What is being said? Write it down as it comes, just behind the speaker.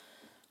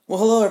Well,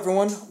 hello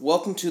everyone.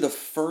 Welcome to the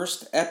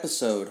first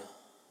episode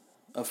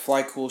of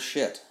Fly Cool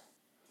Shit.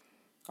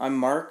 I'm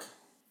Mark,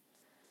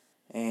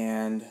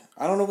 and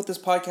I don't know what this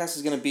podcast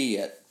is going to be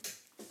yet.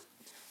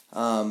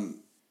 I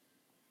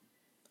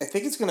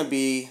think it's going to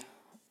be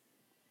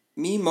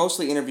me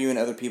mostly interviewing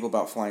other people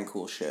about flying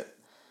cool shit.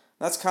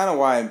 That's kind of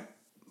why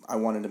I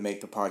wanted to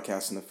make the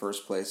podcast in the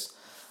first place.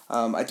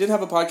 I did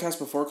have a podcast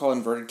before called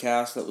Inverted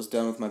Cast that was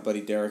done with my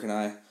buddy Derek and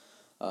I.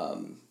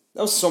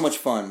 That was so much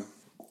fun.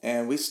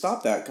 And we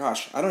stopped that,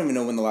 gosh, I don't even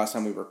know when the last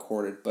time we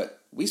recorded,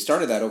 but we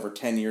started that over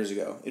 10 years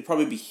ago. It'd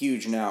probably be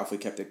huge now if we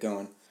kept it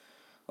going.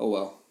 Oh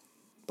well.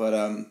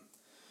 But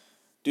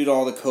due to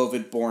all the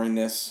COVID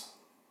boringness,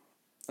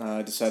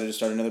 I decided to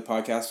start another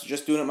podcast,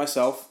 just doing it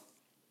myself.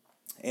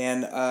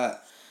 And I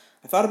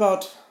thought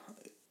about,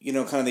 kind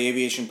of the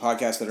aviation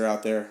podcasts that are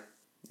out there.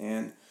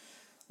 And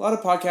a lot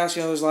of podcasts,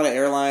 there's a lot of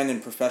airline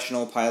and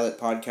professional pilot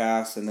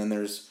podcasts, and then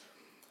there's,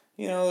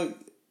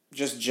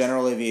 just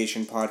general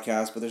aviation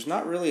podcasts, but there's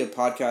not really a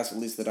podcast, at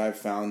least that I've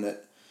found,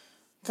 that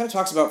kind of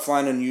talks about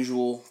flying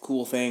unusual,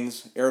 cool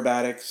things,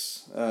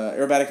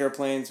 aerobatic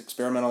airplanes,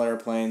 experimental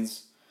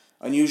airplanes,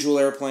 unusual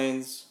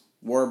airplanes,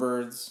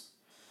 warbirds,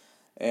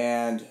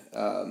 and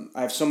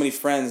I have so many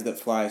friends that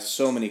fly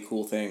so many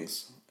cool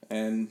things,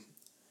 and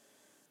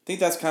I think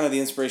that's kind of the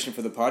inspiration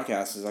for the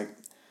podcast. Is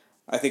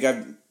I think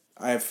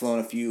I have flown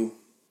a few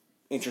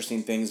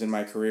interesting things in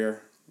my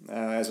career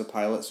as a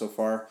pilot so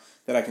far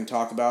that I can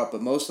talk about,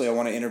 but mostly I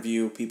want to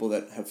interview people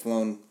that have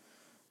flown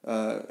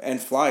and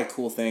fly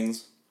cool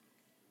things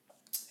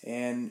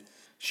and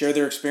share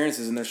their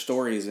experiences and their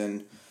stories,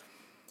 and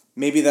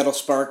maybe that'll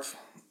spark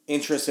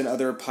interest in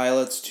other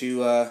pilots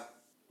to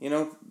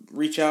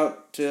reach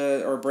out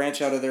to or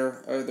branch out of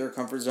their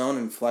comfort zone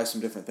and fly some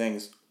different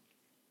things.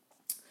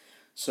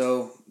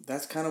 So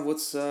that's kind of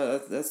what's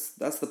that's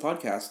the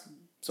podcast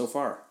so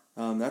far.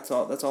 That's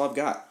all I've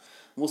got.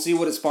 We'll see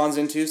what it spawns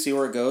into, see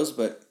where it goes,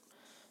 but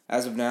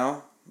as of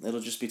now,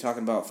 it'll just be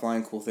talking about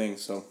flying cool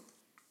things. So,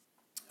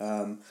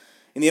 in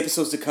the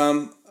episodes to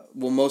come,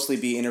 we'll mostly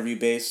be interview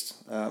based.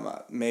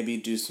 Maybe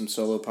do some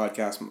solo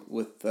podcasts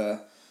with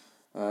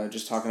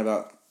just talking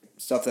about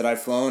stuff that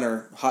I've flown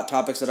or hot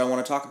topics that I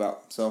want to talk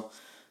about. So,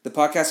 the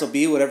podcast will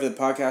be whatever the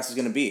podcast is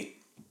going to be.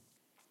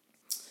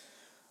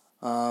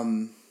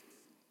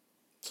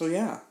 So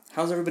yeah,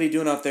 how's everybody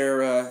doing out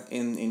there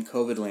in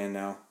COVID land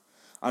now?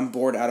 I'm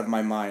bored out of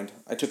my mind.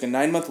 I took a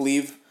 9-month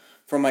leave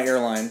from my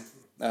airline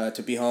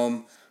to be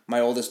home. My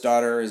oldest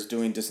daughter is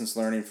doing distance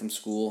learning from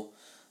school,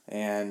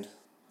 and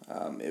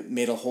it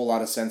made a whole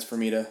lot of sense for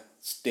me to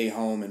stay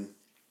home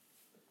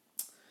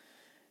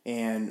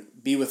and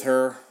be with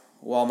her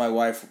while my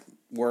wife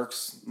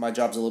works. My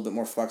job's a little bit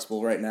more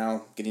flexible right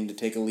now, getting to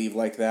take a leave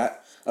like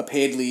that. A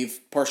paid leave,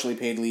 partially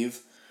paid leave.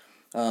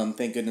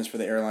 Thank goodness for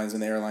the airlines,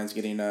 and the airlines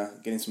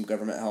getting some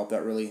government help.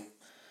 That really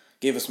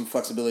gave us some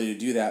flexibility to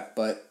do that.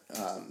 But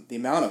the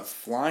amount of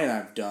flying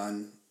I've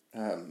done,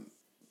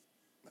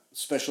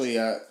 especially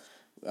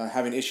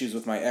having issues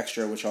with my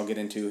extra, which I'll get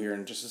into here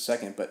in just a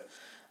second, but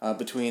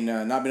between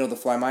not being able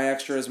to fly my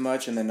extra as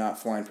much and then not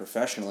flying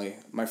professionally,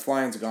 my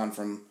flying's gone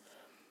from,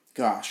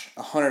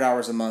 100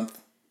 hours a month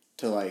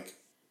to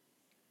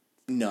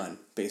none,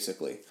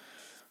 basically,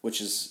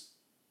 which is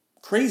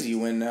crazy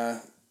when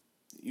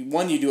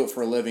you do it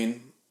for a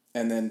living,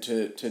 and then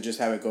to just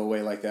have it go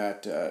away like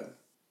that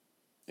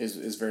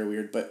is very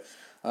weird. But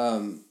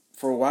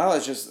for a while,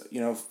 it's just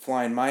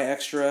flying my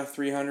extra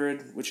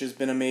 300, which has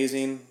been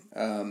amazing.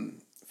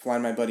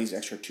 Flying my buddy's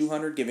extra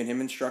 200, giving him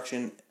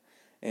instruction,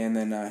 and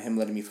then him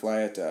letting me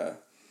fly it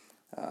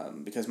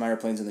because my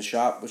airplane's in the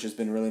shop, which has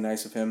been really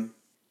nice of him.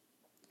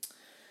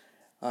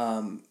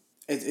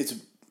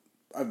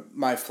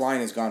 My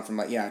flying has gone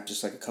from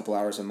just a couple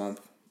hours a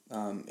month,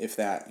 if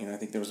that. I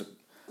think there was a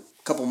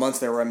couple months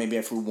there where maybe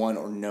I flew 1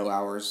 or no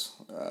hours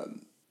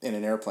in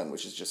an airplane,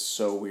 which is just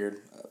so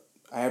weird.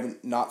 I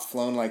haven't not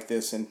flown like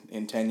this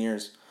in 10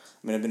 years.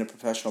 I mean, I've been a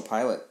professional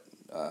pilot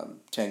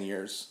 10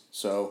 years.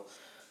 So,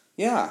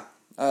 yeah.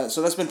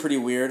 So that's been pretty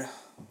weird.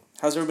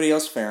 How's everybody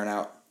else faring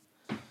out?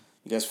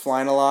 You guys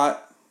flying a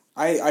lot?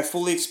 I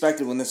fully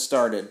expected when this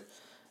started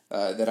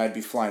that I'd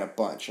be flying a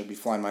bunch. I'd be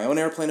flying my own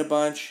airplane a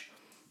bunch,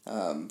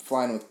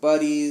 flying with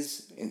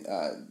buddies,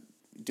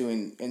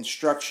 doing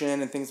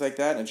instruction and things like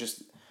that, and it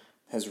just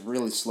has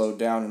really slowed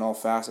down in all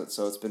facets,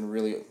 so it's been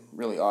really,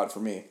 really odd for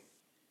me.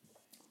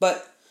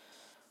 But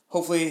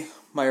hopefully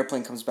my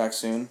airplane comes back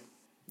soon.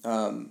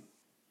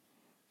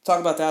 Talk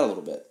about that a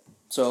little bit.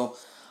 So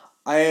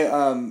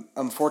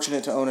I'm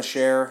fortunate to own a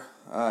share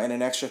in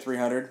an Extra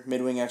 300,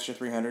 Midwing Extra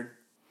 300.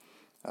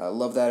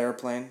 Love that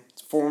airplane.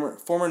 It's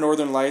former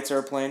Northern Lights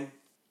airplane,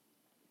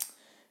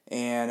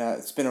 and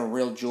it's been a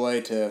real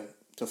joy to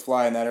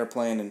fly in that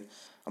airplane, and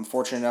I'm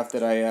fortunate enough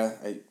that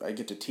I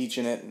get to teach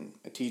in it, and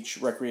I teach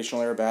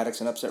recreational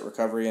aerobatics and upset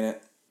recovery in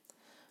it,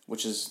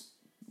 which is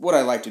what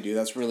I like to do.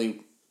 That's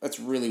really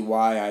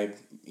why I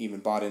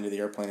even bought into the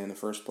airplane in the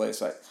first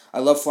place. I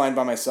love flying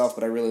by myself,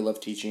 but I really love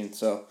teaching,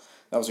 so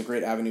that was a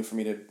great avenue for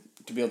me to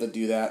be able to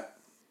do that.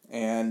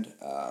 And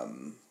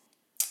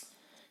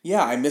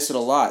Yeah, I miss it a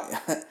lot.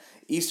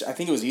 Easter, I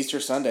think it was Easter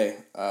Sunday.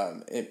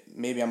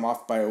 Maybe I'm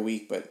off by a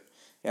week, but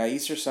yeah,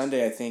 Easter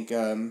Sunday. I think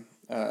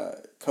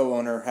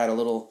co-owner had a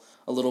little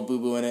boo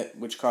boo in it,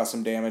 which caused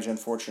some damage,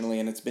 unfortunately,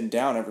 and it's been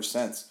down ever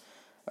since.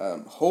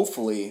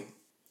 Hopefully,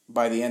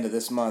 by the end of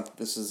this month,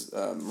 this is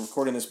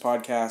recording this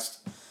podcast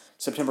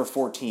September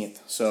 14th.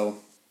 So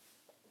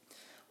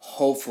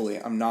hopefully,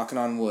 I'm knocking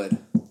on wood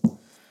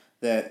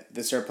that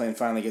this airplane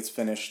finally gets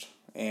finished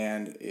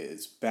and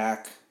is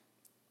back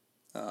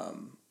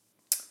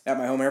at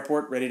my home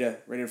airport, ready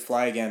to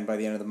fly again by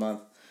the end of the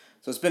month.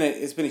 So it's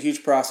been a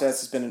huge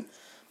process. It's been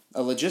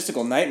a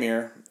logistical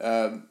nightmare.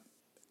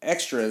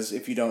 Extras,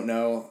 if you don't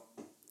know,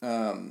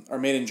 are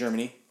made in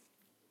Germany,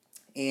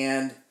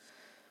 and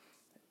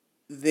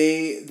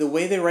the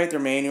way they write their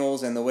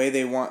manuals and the way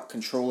they want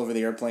control over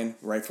the airplane,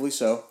 rightfully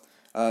so,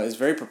 is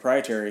very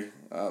proprietary.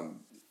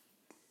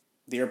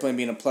 The airplane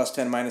being a plus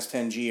 10, minus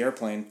 10G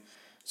airplane,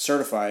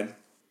 certified,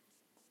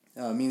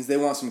 means they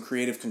want some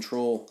creative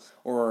control,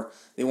 or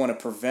they want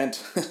to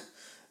prevent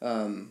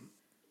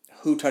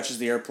who touches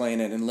the airplane,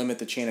 and limit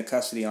the chain of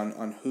custody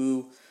on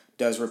who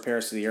does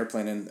repairs to the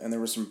airplane. And there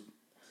was some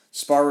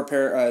spar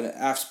repair,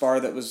 aft spar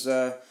that was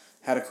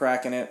had a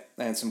crack in it,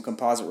 and some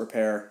composite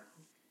repair,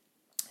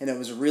 and it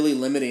was really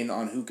limiting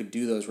on who could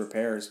do those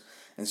repairs.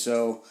 And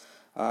so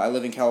I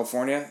live in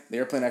California. The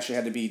airplane actually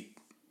had to be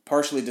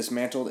partially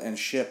dismantled and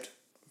shipped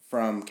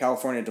from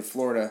California to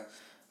Florida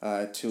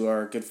to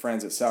our good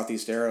friends at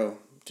Southeast Aero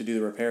to do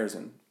the repairs.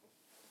 And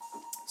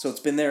so it's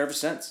been there ever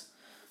since.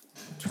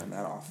 Turn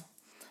that off.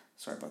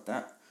 Sorry about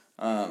that.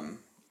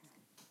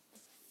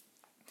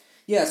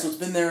 Yeah, so it's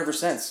been there ever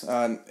since.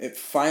 It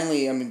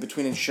finally, I mean,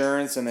 between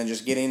insurance and then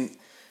just getting,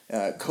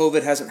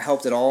 COVID hasn't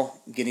helped at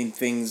all getting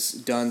things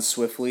done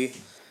swiftly.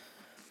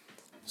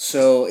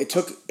 So it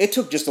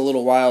took just a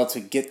little while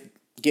to get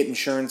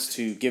insurance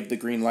to give the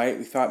green light.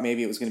 We thought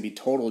maybe it was going to be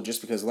total,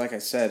 just because, like I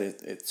said,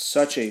 it's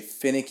such a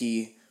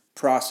finicky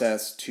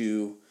process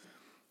to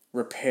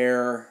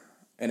repair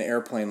an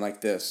airplane like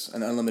this,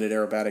 an unlimited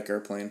aerobatic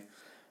airplane.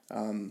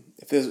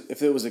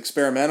 If it was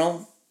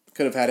experimental,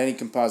 could have had any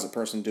composite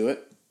person do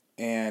it,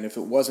 and if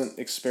it wasn't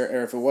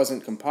if it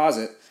wasn't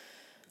composite,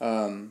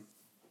 and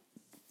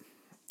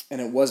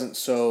it wasn't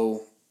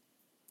so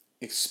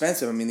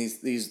expensive. I mean,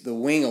 the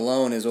wing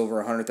alone is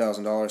over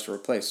 $100,000 to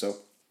replace. So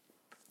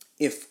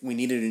if we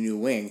needed a new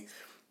wing,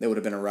 that would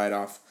have been a write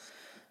off.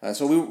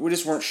 So we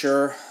just weren't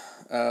sure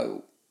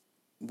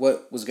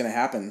what was going to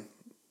happen.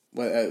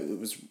 It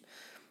was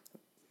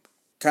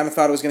kind of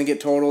thought it was going to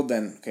get totaled.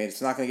 Then okay,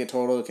 it's not going to get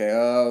totaled. Okay,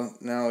 oh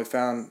no, we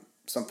found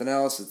something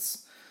else.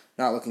 It's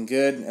not looking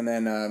good. And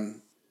then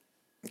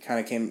it kind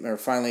of came, or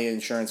finally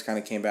insurance kind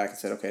of came back and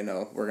said, okay,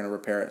 no, we're going to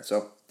repair it.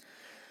 So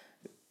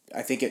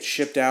I think it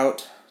shipped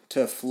out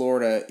to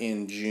Florida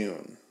in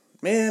June.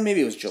 Maybe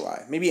it was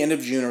July. Maybe end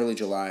of June, early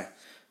July.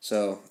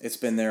 So it's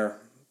been there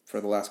for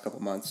the last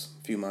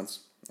few months.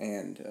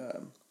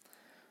 And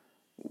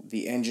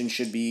the engine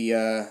should be,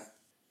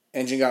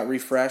 engine got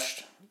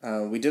refreshed.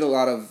 We did a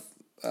lot of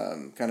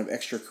kind of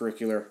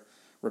extracurricular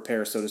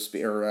repair, so to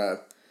speak,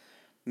 or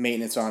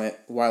maintenance on it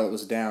while it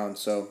was down.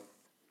 So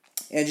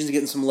engine's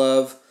getting some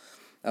love.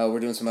 We're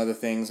doing some other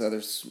things.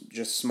 There's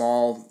just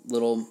small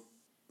little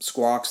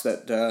squawks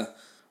that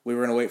we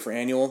were going to wait for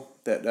annual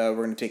that we're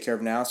going to take care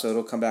of now. So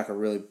it'll come back a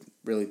really,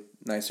 really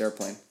nice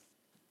airplane.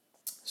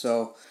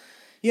 So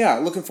yeah,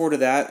 looking forward to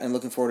that, and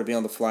looking forward to being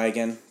able to fly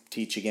again,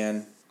 teach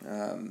again.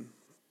 And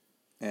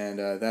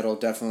that'll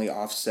definitely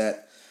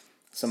offset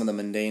some of the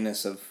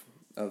mundaneness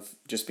of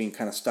just being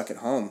kind of stuck at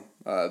home.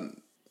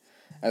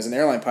 As an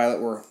airline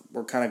pilot,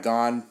 we're kind of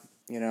gone,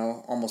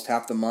 almost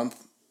half the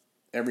month.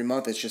 Every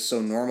month, it's just so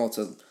normal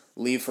to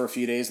leave for a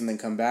few days and then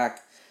come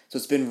back. So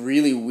it's been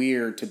really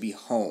weird to be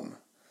home.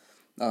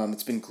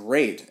 It's been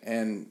great,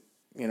 and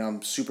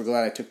I'm super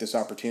glad I took this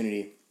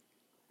opportunity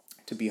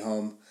to be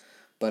home,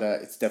 but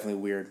it's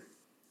definitely weird.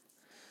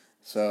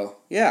 So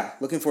yeah,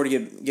 looking forward to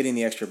getting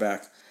the extra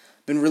back.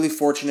 Been really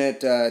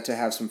fortunate to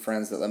have some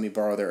friends that let me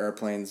borrow their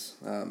airplanes.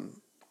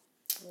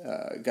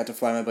 Got to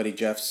fly my buddy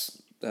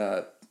Jeff's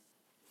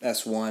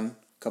S1 a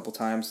couple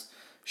times.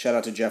 Shout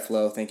out to Jeff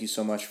Lowe. Thank you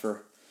so much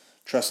for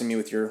trusting me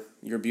with your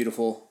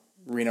beautiful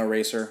Reno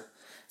Racer.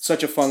 It's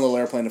such a fun little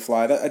airplane to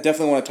fly. I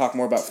definitely want to talk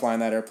more about flying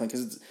that airplane,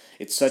 because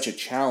it's such a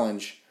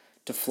challenge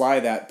to fly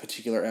that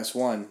particular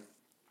S1.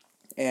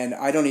 And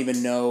I don't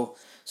even know,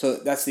 so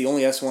that's the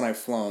only S1 I've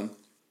flown.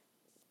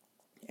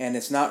 And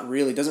it's doesn't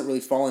really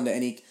fall into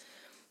any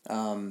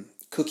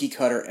cookie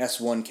cutter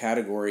S1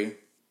 category.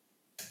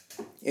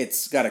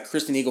 It's got a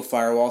Kristen Eagle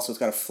firewall, so it's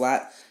got a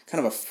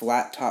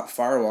flat top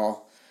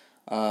firewall,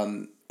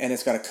 and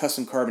it's got a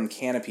custom carbon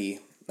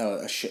canopy,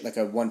 like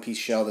a one-piece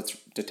shell that's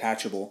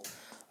detachable.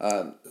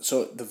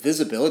 So the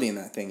visibility in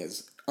that thing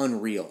is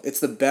unreal. It's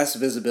the best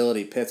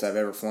visibility Pitts I've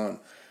ever flown.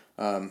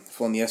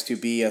 Flown the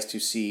S2B,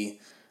 S2C,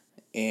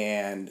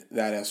 and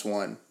that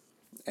S1,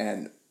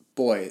 and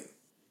boy,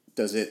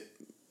 does it.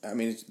 I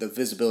mean, the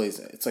visibility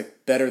it's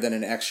like better than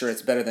an extra.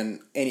 It's better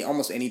than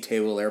almost any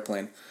table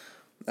airplane.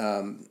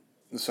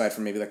 aside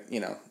from maybe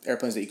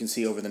airplanes that you can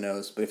see over the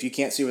nose. But if you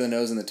can't see over the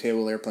nose in the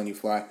tail airplane you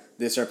fly,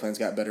 this airplane's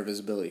got better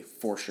visibility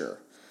for sure.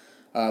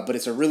 But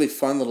it's a really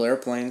fun little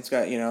airplane. It's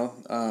got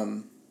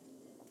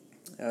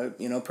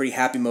pretty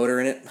happy motor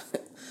in it,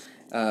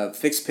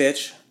 fixed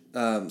pitch,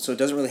 so it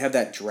doesn't really have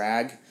that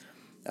drag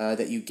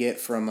that you get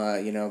from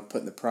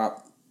putting the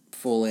prop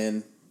full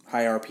in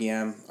high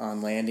RPM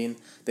on landing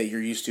that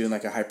you're used to in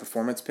like a high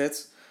performance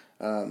pits.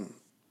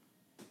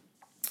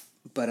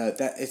 But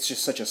that it's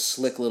just such a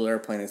slick little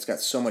airplane. It's got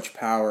so much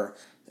power,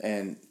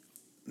 and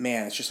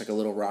man, it's just like a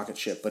little rocket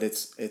ship. But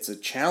it's a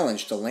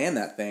challenge to land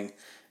that thing.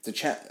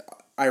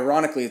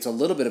 Ironically, it's a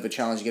little bit of a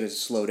challenge to get it to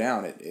slow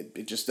down.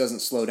 It just doesn't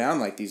slow down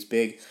like these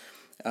big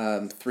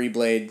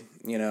 3-blade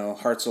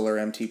Hartzell or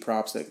MT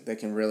props that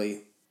can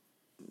really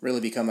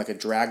become like a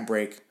drag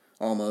brake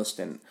almost.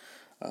 And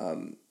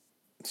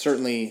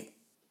certainly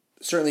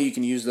you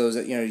can use those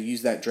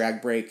use that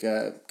drag brake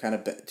kind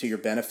of to your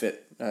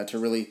benefit to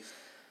really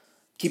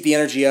keep the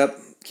energy up,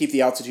 keep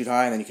the altitude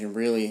high, and then you can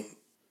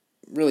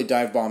really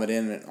dive bomb it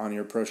in on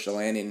your approach to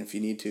landing if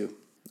you need to.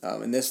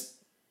 And this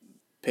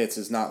Pitts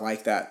is not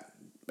like that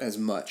as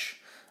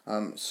much.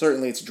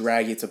 Certainly it's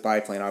draggy, it's a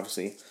biplane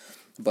obviously,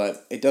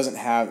 but it doesn't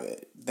have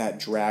that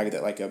drag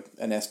that like an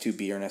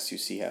S2B or an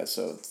S2C has.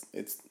 So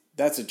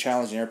that's a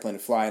challenging airplane to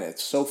fly, and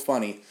it's so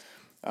funny.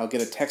 I'll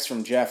get a text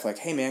from Jeff like,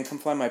 "Hey man, come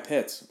fly my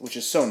Pitts," which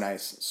is so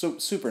nice, so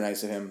super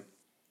nice of him.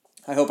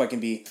 I hope I can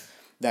be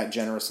that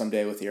generous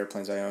someday with the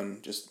airplanes I own.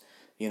 Just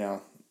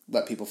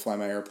let people fly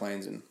my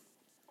airplanes, and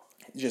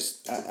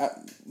just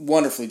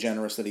wonderfully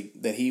generous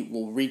that he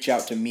will reach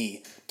out to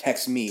me,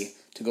 text me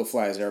to go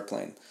fly his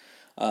airplane.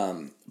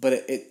 But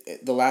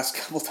it the last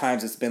couple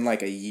times it's been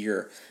like a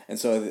year, and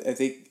so I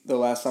think the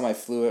last time I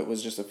flew it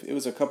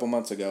was a couple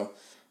months ago.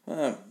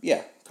 A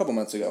couple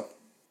months ago,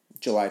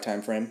 July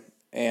timeframe,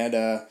 and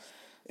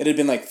it had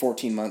been like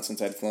 14 months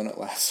since I'd flown it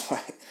last. So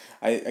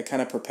I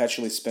kind of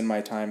perpetually spend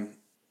my time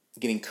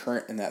getting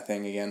current in that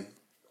thing again.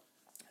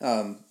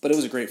 But it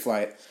was a great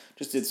flight.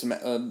 Just did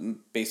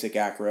some basic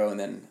acro and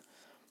then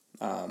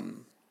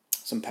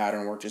some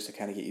pattern work just to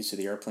kind of get used to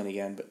the airplane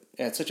again. But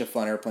yeah, it's such a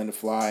fun airplane to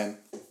fly, and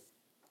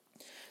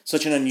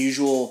such an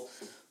unusual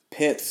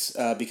Pitts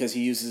because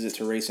he uses it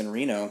to race in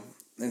Reno.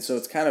 And so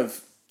it's kind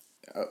of,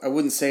 I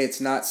wouldn't say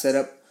it's not set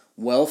up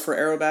well for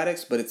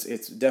aerobatics, but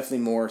it's definitely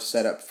more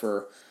set up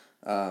for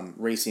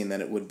racing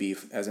than it would be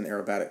as an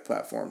aerobatic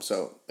platform.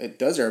 So it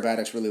does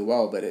aerobatics really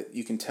well, but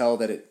you can tell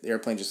that the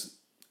airplane just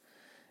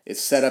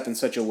it's set up in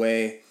such a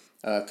way,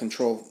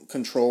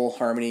 control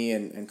harmony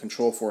and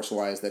control force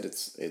wise, that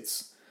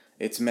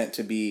it's meant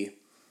to be,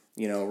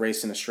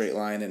 raced in a straight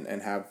line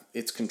and have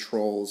its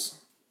controls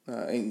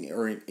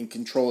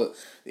control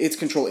its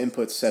control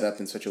inputs set up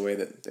in such a way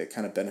that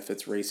kind of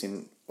benefits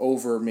racing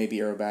over maybe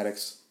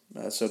aerobatics,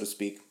 so to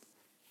speak.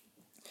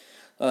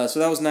 So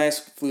that was nice.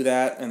 Flew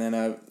that, and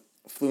then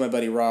flew my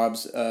buddy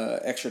Rob's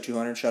Extra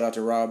 200. Shout out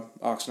to Rob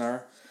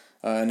Oxnard,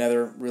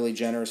 another really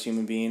generous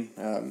human being.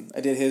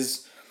 I did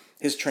his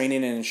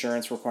training and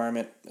insurance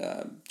requirement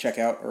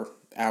checkout, or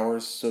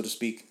hours, so to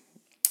speak.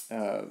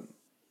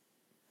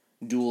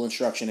 Dual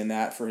instruction in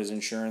that for his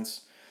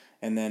insurance,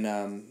 and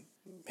then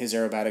his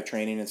aerobatic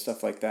training and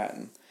stuff like that.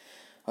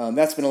 And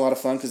that's been a lot of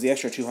fun because the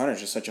Extra 200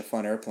 is just such a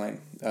fun airplane.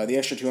 The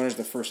Extra 200 is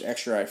the first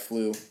extra I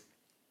flew.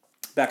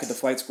 Back at the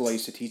flight school I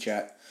used to teach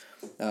at,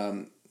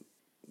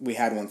 we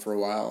had one for a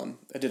while, and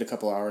I did a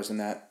couple hours in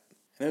that.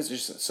 And it was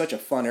just such a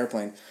fun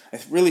airplane. I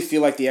really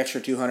feel like the Extra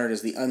 200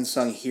 is the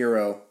unsung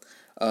hero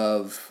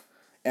of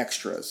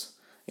extras.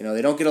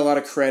 They don't get a lot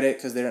of credit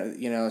because they're,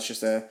 it's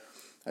just a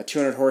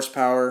 200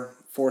 horsepower,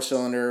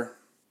 4-cylinder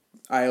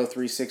IO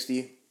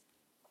 360.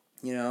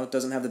 It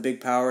doesn't have the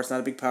big power. It's not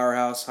a big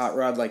powerhouse hot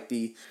rod like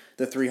the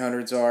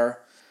 300s are.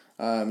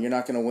 You're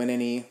not going to win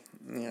any,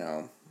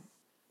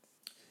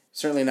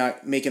 certainly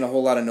not making a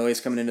whole lot of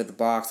noise coming into the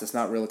box. It's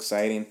not real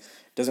exciting.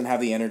 It doesn't have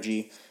the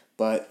energy.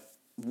 But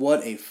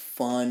what a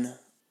fun,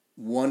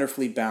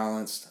 wonderfully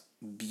balanced,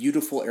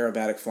 beautiful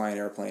aerobatic flying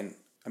airplane.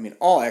 I mean,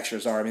 all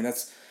extras are. I mean,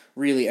 that's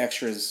really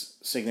Extra's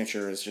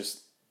signature, is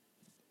just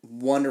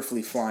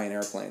wonderfully flying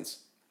airplanes.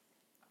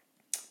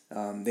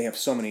 They have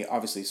so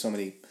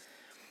many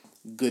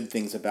good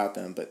things about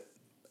them, but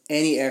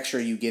any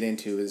Extra you get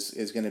into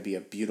is going to be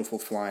a beautiful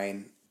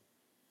flying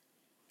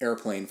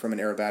airplane from an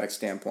aerobatic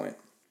standpoint.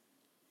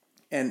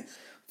 And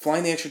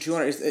flying the Extra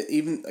 200 is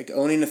even like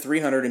owning a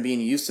 300 and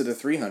being used to the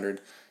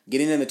 300,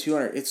 getting in the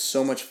 200. It's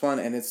so much fun,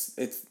 and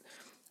it's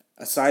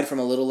aside from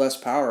a little less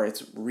power,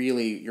 it's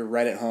really, you're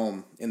right at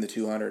home in the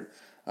 200.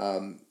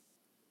 And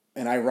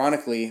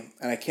ironically,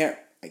 and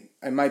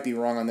I might be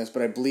wrong on this,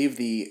 but I believe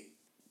the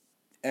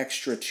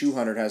Extra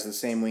 200 has the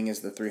same wing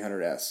as the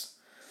 300S.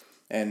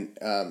 And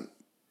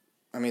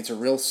it's a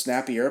real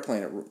snappy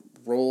airplane. It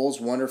rolls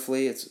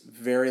wonderfully. It's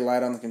very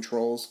light on the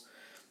controls,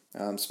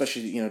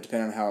 especially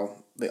depending on how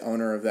the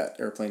owner of that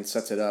airplane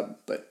sets it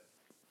up. But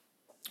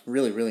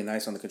really, really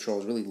nice on the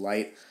controls. Really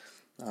light,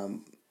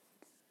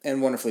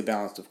 and wonderfully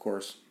balanced, of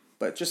course.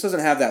 But just doesn't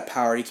have that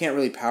power. You can't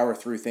really power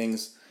through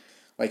things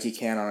like you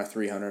can on a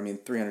 300. I mean,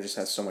 300 just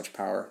has so much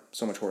power,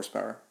 so much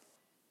horsepower.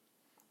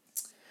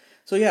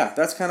 So yeah,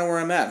 that's kind of where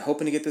I'm at.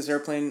 Hoping to get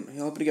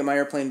my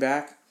airplane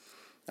back,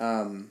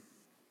 and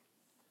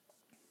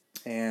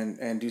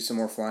do some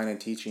more flying and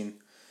teaching.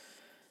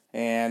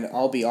 And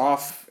I'll be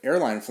off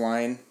airline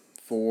flying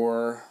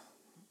for,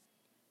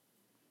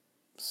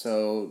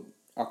 so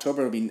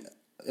October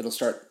it'll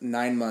start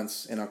 9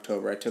 months in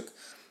October. I took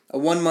a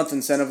 1 month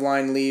incentive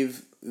line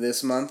leave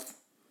this month,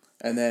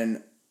 and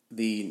then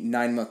the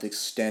 9 month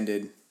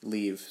extended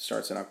leave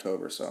starts in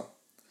October. So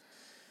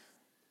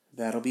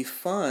that'll be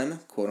fun,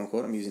 quote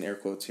unquote. I'm using air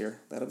quotes here.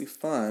 That'll be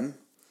fun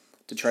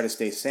to try to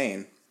stay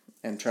sane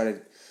and try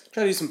to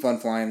do some fun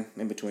flying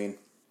in between.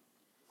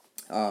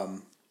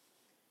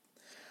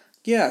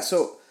 Yeah.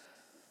 So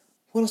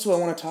what else do I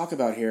want to talk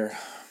about here?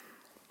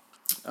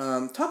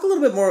 Talk a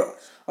little bit more.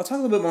 I'll talk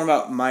a little bit more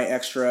about my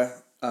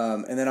extra,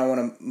 and then I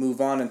want to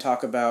move on and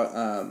talk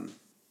about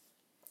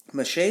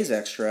Mache's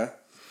extra,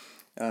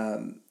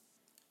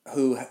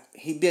 who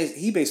he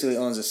basically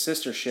owns a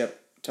sister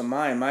ship to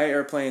mine. My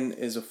airplane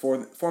is a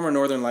former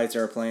Northern Lights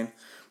airplane,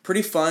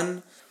 pretty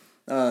fun.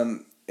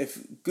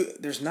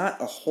 There's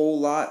not a whole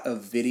lot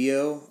of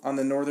video on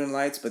the Northern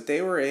Lights, but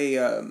they were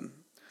a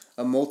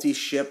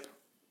multi-ship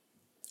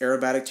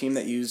aerobatic team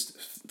that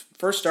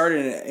first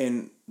started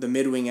in the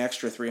Midwing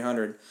Extra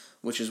 300,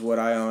 which is what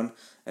I own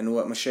and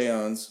what Mache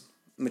owns,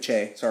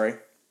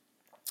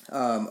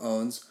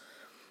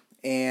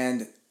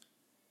 and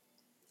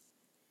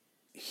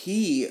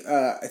he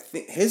I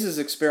think his is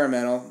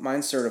experimental,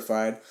 mine's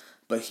certified,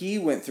 but he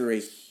went through a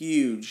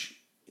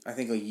huge, I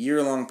think a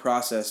year-long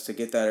process to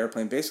get that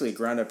airplane, basically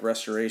ground up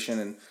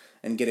restoration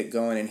and get it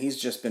going, and he's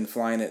just been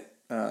flying it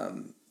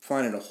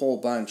a whole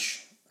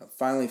bunch.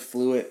 Finally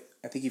flew it.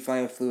 I think he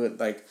finally flew it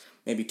like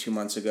maybe 2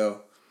 months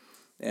ago,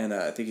 and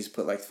I think he's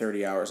put like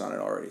 30 hours on it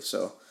already.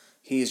 So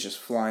he's just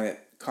flying it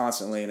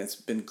constantly, and it's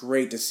been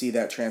great to see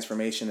that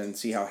transformation and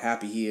see how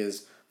happy he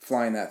is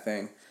flying that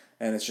thing.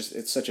 And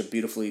it's such a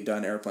beautifully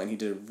done airplane. He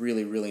did a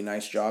really, really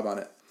nice job on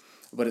it.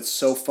 But it's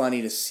so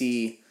funny to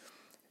see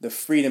the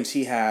freedoms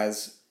he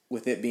has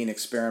with it being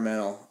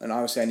experimental. And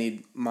obviously I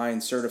need mine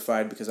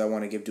certified because I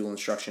want to give dual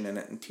instruction in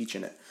it and teach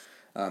in it.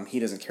 He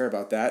doesn't care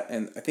about that.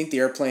 And I think the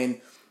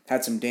airplane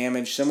had some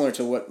damage similar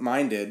to what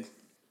mine did.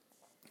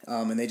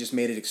 And they just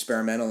made it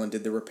experimental and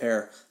did the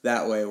repair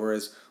that way,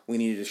 whereas we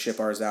needed to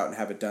ship ours out and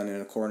have it done in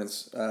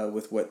accordance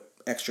with what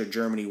Extra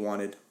Germany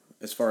wanted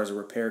as far as a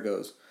repair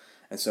goes.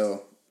 And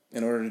so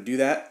in order to do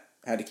that,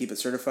 I had to keep it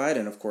certified,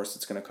 and of course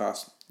it's going to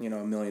cost a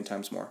million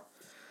times more.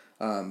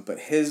 But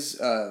his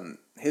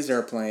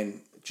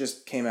airplane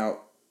just came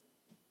out.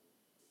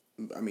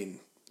 I mean,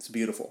 it's a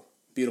beautiful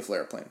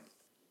airplane,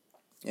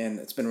 and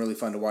it's been really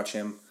fun to watch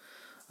him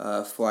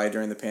fly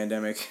during the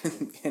pandemic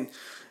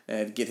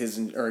and get his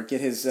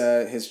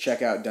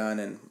checkout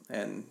done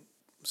and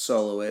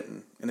solo it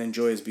and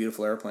enjoy his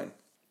beautiful airplane.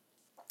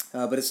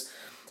 But it's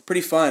pretty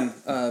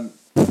fun.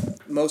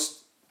 Most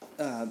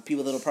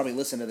people that'll probably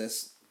listen to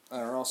this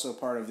are also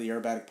part of the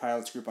Aerobatic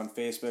Pilots group on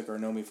Facebook or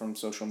know me from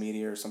social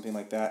media or something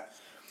like that.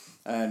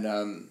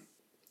 And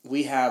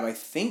we have, I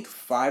think,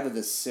 5 of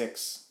the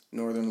 6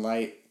 Northern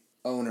Light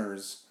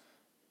owners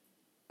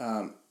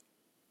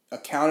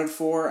accounted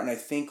for, and I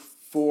think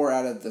 4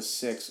 out of the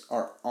 6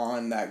 are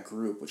on that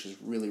group, which is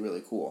really,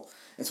 really cool.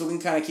 And so we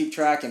can kind of keep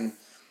track and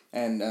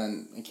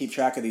keep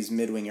track of these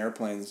midwing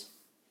airplanes.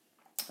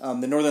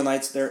 The Northern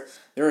Lights, they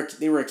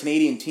were a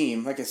Canadian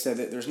team. Like I said,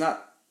 there's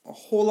not a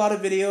whole lot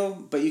of video,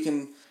 but you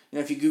can,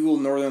 if you Google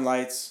Northern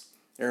Lights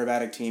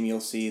aerobatic team,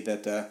 you'll see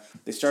that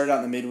they started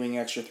out in the Midwing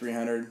Extra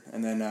 300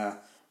 and then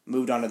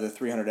moved on to the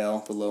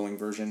 300L, the low wing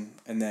version,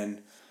 and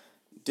then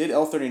did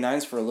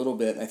L39s for a little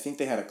bit. I think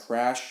they had a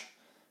crash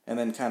and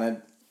then kind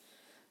of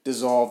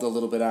dissolved a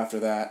little bit after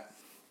that.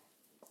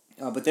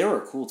 But they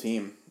were a cool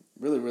team.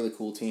 Really, really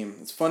cool team.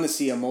 It's fun to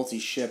see a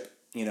multi-ship,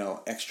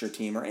 extra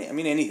team, or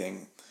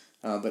anything.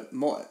 But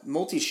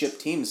multi-ship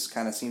teams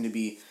kind of seem to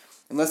be,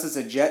 unless it's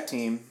a jet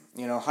team,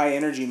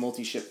 high-energy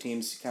multi-ship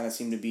teams kind of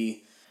seem to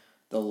be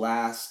the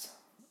last.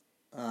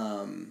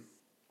 I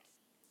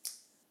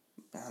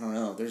don't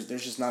know. There's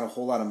just not a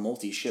whole lot of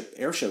multi-ship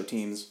airshow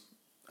teams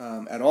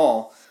at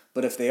all.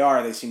 But if they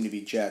are, they seem to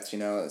be jets.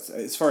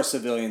 As far as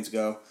civilians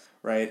go,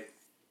 right?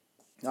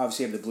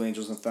 Obviously, you have the Blue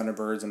Angels and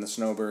Thunderbirds and the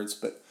Snowbirds,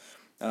 but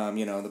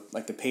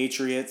like the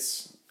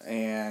Patriots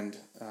and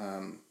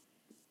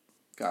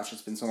gosh,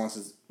 it's been so long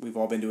since we've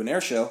all been to an air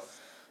show.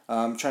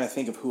 I'm trying to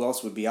think of who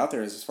else would be out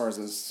there as far as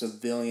a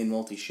civilian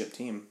multi-ship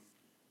team.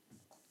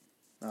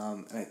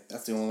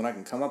 That's the only one I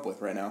can come up with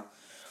right now.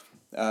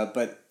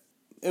 But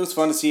it was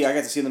fun to see. I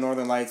got to see the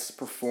Northern Lights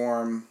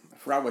perform. I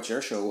forgot which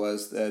air show it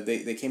was.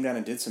 They came down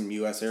and did some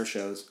U.S. air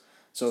shows.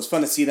 So it was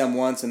fun to see them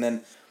once. And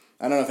then,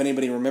 I don't know if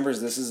anybody remembers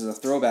this. This is a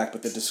throwback,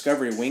 but the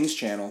Discovery Wings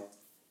channel.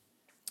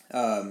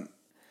 There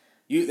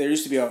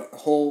used to be a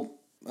whole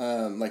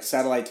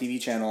satellite TV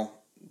channel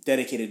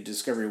dedicated to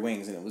Discovery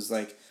Wings, and it was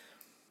like,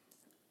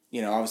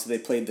 obviously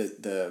they played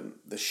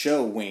the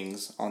show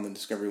Wings on the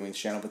Discovery Wings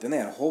channel, but then they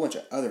had a whole bunch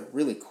of other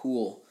really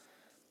cool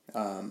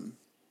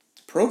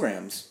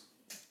programs,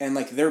 and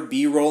like their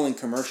B-roll and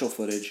commercial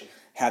footage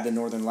had the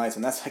Northern Lights,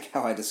 and that's like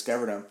how I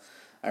discovered them.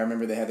 I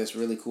remember they had this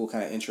really cool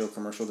kind of intro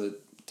commercial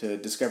to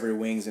Discovery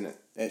Wings, and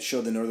it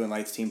showed the Northern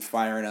Lights team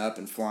firing up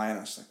and flying. I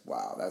was like,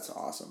 wow, that's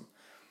awesome.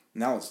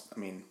 And that was, I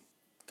mean,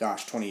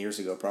 gosh, 20 years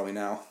ago probably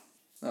now.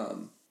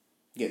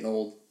 Getting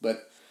old,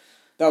 but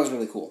that was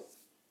really cool.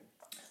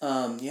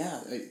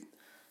 Yeah,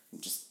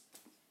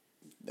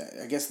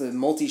 I guess the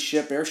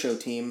multi-ship airshow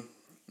team,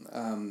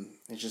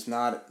 it's just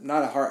not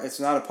a hard. It's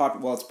not a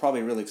popular. Well, it's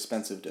probably really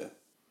expensive to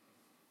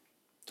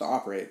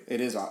operate.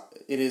 It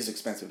is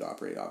expensive to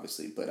operate,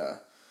 obviously, but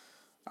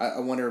I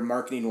wonder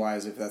marketing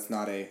wise if that's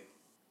not a,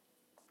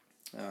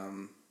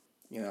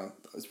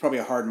 it's probably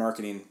a hard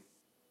marketing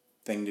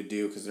thing to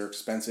do because they're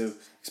expensive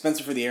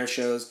for the air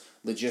shows.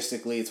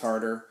 Logistically, it's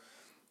harder.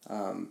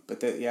 But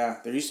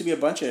there used to be a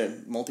bunch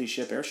of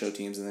multi-ship air show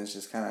teams, and then it's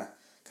just kind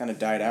of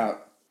died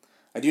out.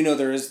 I do know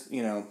there is,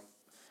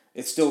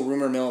 it's still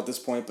rumor mill at this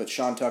point, but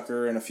Sean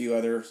Tucker and a few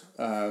others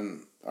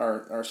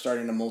are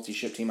starting a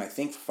multi-ship team. I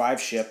think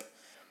 5-ship,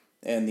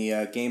 and the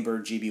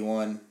Gamebird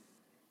GB1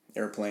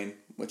 airplane,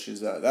 which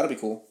is that'll be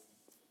cool.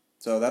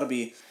 So that'll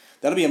be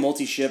a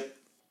multi-ship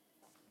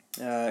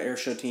air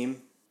show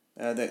team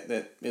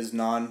that is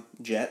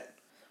non-jet.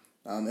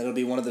 It'll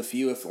be one of the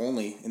few, if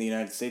only, in the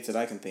United States that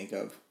I can think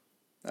of.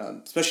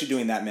 Especially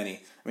doing that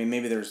many. I mean,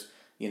 maybe there's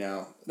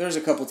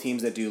a couple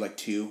teams that do like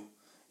 2.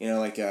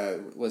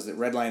 Was it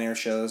Redline Air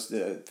Shows,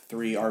 the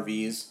 3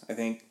 RVs, I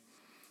think.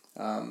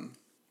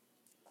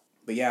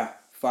 But yeah,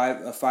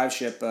 a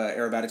 5-ship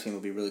aerobatic team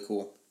would be really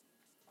cool.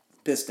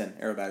 Piston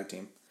aerobatic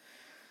team.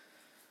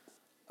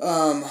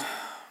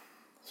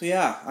 So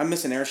yeah, I'm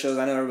missing air shows.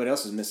 I know everybody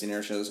else is missing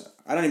air shows.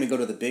 I don't even go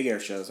to the big air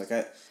shows. Like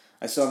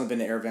I still haven't been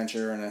to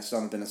AirVenture, and I still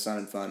haven't been to Sun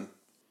and Fun.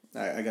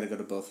 I got to go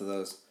to both of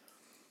those.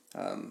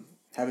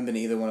 Haven't been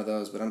to either one of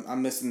those, but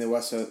I'm missing the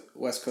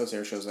West Coast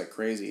air shows like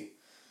crazy.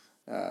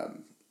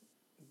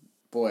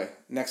 Boy,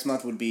 next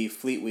month would be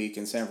Fleet Week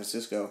in San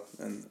Francisco,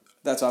 and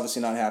that's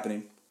obviously not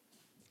happening.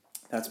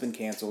 That's been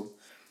canceled,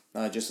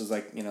 just as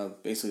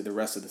basically the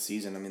rest of the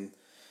season. I mean,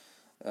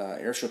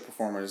 air show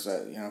performers,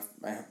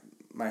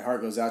 my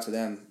heart goes out to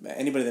them.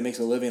 Anybody that makes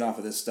a living off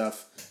of this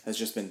stuff has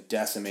just been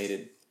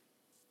decimated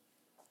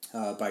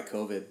by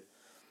COVID,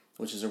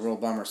 which is a real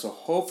bummer. So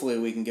hopefully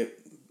we can get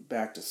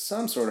back to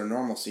some sort of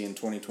normalcy in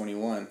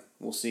 2021.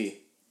 We'll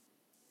see.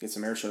 Get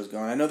some air shows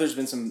going. I know there's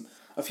been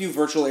a few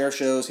virtual air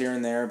shows here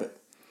and there, but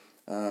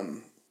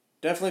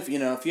definitely,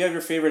 if you have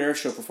your favorite air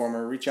show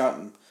performer, reach out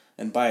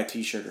and buy a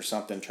T-shirt or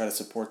something. Try to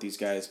support these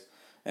guys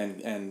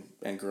and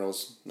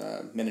girls,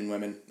 men and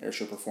women, air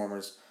show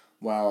performers,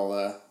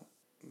 while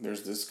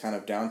there's this kind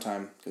of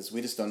downtime, because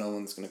we just don't know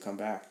when it's going to come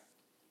back.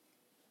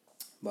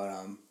 But,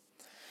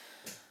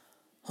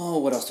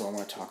 what else do I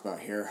want to talk about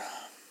here?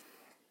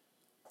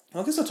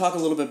 I guess I'll talk a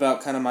little bit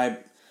about kind of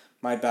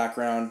my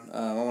background.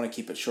 I want to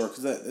keep it short,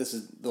 because this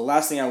is the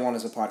last thing I want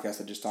is a podcast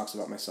that just talks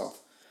about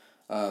myself.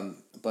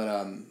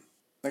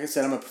 Like I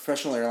said, I'm a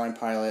professional airline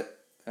pilot.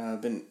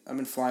 I've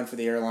been flying for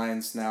the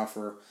airlines now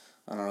for,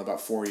 I don't know, about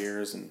 4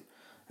 years, and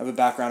I have a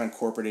background in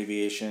corporate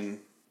aviation,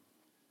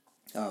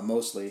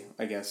 mostly,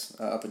 I guess,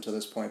 up until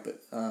this point.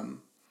 But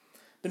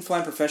been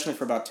flying professionally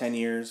for about 10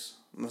 years.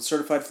 I'm a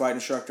certified flight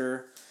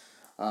instructor.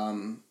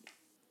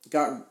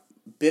 Got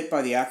bit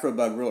by the acro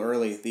bug real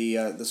early.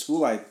 The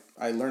school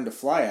I learned to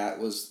fly at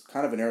was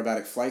kind of an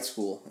aerobatic flight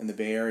school in the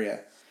Bay Area,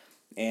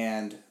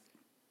 and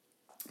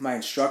my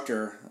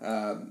instructor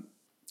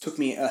took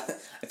me. I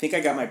think I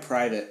got my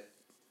private,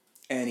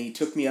 and he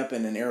took me up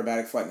in an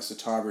aerobatic flight in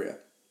Citabria.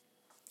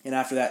 And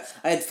after that,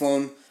 I had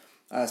flown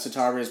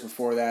Citabrias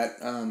before that.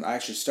 I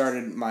actually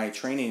started my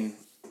training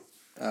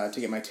to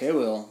get my tail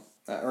wheel,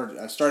 or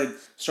I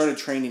started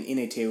training in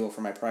a tail wheel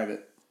for my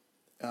private,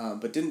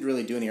 but didn't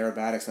really do any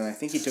aerobatics. And I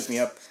think he took me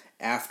up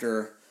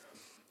after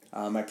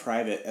my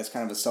private as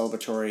kind of a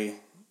celebratory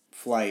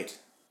flight,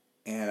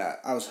 and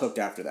I was hooked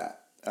after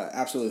that.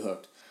 Absolutely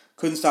hooked.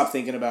 Couldn't stop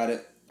thinking about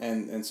it,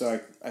 and so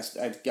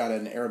I got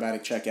an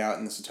aerobatic checkout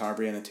in the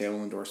Citabria and a tail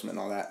wheel endorsement and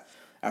all that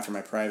after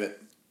my private.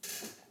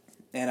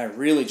 And that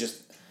really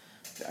just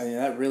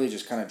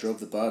kind of drove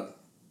the bug.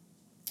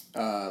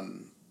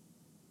 And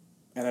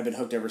I've been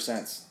hooked ever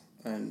since.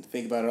 And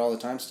think about it all the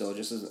time still,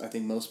 just as I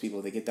think most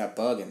people, they get that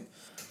bug and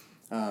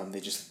they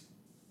just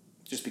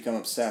become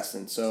obsessed.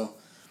 And so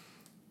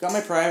got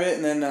my private,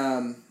 and then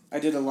I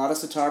did a lot of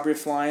Citabria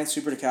flying,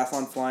 super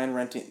decathlon flying,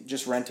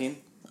 renting.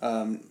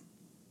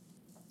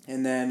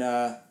 And then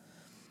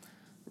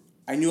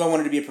I knew I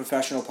wanted to be a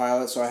professional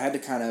pilot, so I had to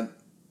kind of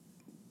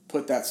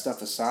put that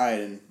stuff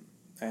aside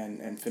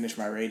and finish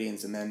my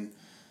ratings. And then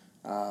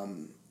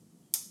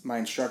my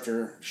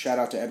instructor, shout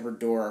out to Edward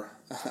Dorr,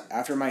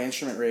 after my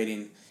instrument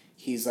rating,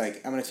 he's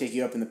like, I'm going to take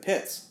you up in the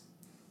pits.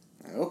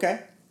 Like,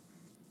 okay.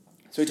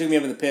 So he took me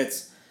up in the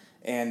pits,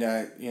 and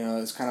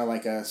it's kind of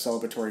like a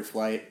celebratory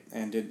flight,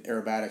 and did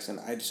aerobatics, and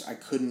I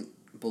couldn't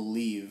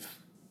believe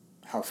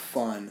how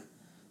fun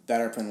that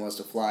airplane was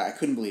to fly. I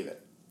couldn't believe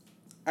it.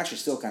 Actually,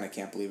 still kind of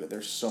can't believe it.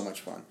 They're so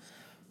much fun.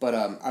 But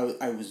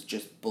I was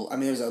just, I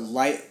mean, it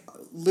was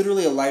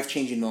literally a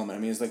life-changing moment.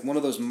 I mean, it's like one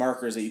of those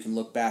markers that you can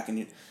look back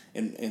and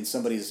in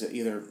somebody's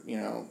either,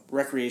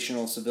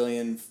 recreational,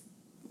 civilian,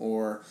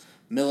 or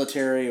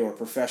military or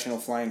professional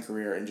flying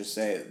career, and just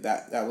say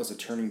that was a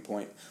turning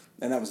point.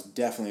 And that was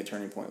definitely a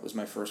turning point. It was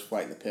my first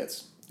flight in the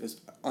pits. It was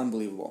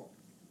unbelievable.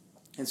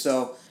 And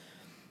so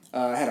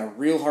I had a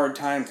real hard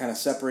time kind of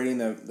separating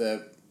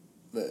the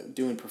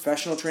doing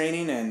professional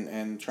training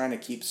and trying to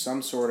keep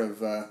some sort of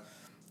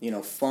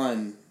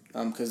fun,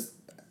 because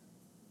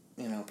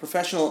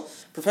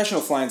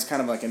professional flying is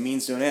kind of like a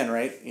means to an end,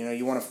 right?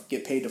 You want to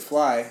get paid to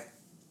fly,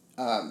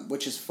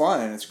 which is fun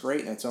and it's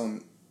great in its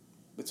own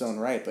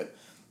right, but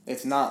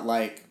it's not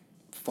like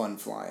fun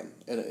flying.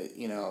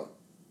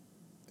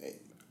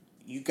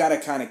 You got to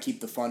kind of keep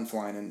the fun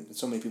flying, and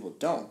so many people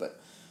don't. But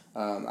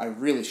I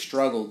really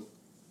struggled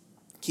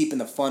keeping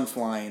the fun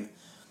flying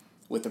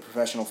with the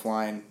professional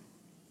flying,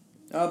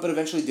 but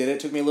eventually did it. It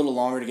took me a little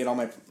longer to get all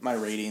my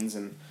ratings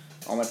and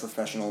all my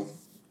professional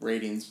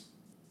ratings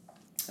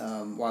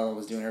while I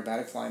was doing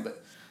aerobatic flying.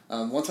 But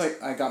once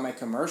I got my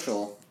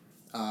commercial,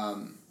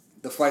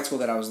 the flight school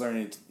that I was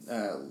learning,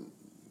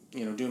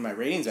 doing my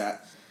ratings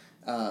at,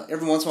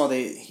 every once in a while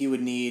he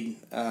would need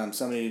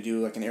somebody to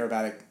do like an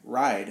aerobatic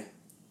ride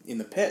in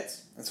the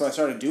pits. And so I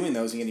started doing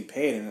those and getting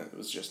paid, and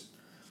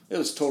it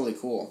was totally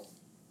cool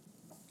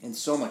and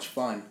so much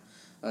fun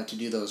to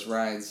do those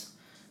rides.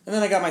 And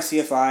then I got my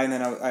CFI, and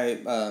then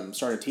I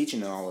started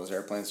teaching in all those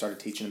airplanes, started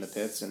teaching in the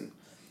pits, and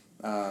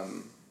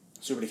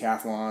Super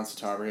Decathlon,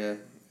 Citabria,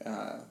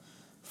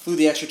 flew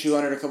the extra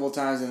 200 a couple of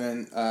times, and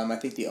then I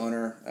think the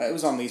owner, it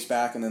was on lease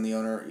back, and then the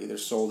owner either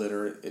sold it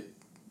or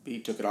he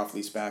took it off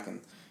lease back,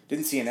 and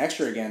didn't see an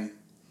extra again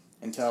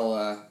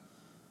until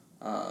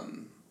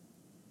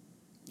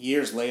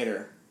years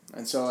later.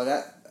 And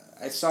so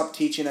I stopped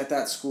teaching at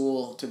that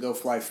school to go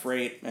fly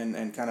freight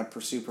and kind of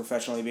pursue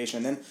professional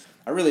aviation. And then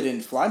I really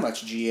didn't fly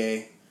much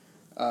GA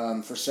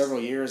for several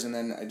years, and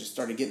then I just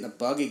started getting the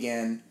bug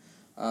again.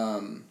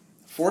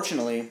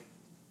 Fortunately,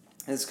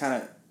 it's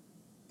kind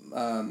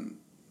of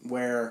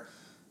where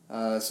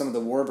some of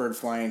the warbird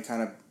flying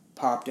kind of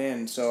popped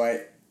in. So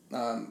I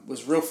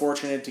was real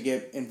fortunate to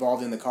get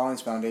involved in the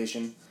Collins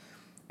Foundation,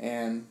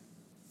 and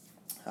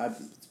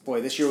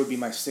this year would be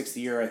my 6th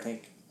year, I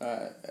think.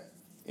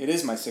 It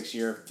is my 5th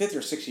or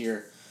 6th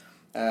year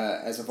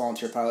as a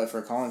volunteer pilot for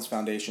a Collins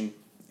Foundation.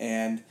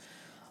 And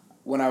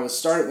when I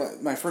was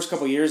my first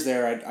couple of years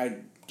there, I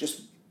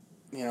just,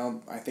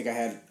 I think I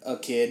had a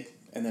kid,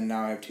 and then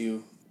now I have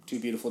two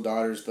beautiful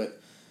daughters.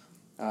 But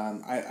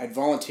I'd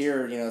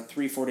volunteer,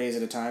 3-4 days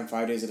at a time,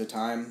 5 days at a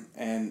time,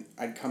 and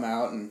I'd come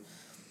out and,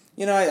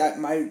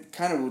 I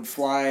kind of would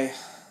fly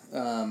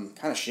kind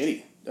of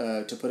shitty,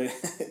 to put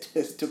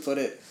it to put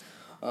it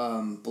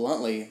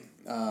bluntly.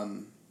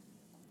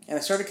 And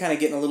I started kind of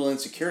getting a little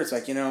insecure. It's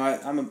like,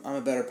 I'm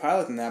a better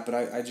pilot than that, but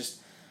I just,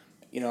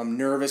 I'm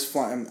nervous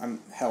flying. I'm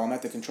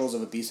at the controls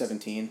of a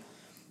B-17,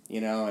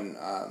 and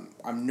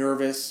I'm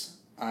nervous.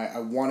 I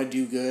want to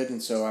do good,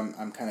 and so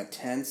I'm kind of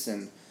tense,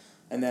 and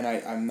then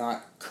I'm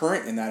not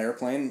current in that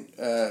airplane.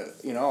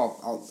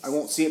 I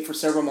won't see it for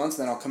several months,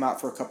 then I'll come out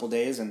for a couple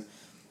days, and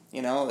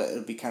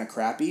it'll be kind of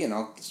crappy, and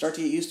I'll start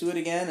to get used to it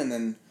again, and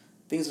then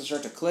things will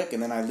start to click,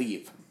 and then I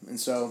leave. And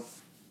so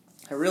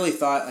I really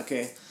thought,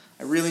 okay,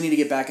 I really need to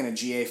get back into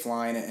GA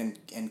flying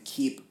and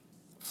keep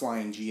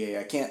flying GA.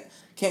 I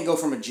can't go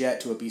from a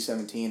jet to a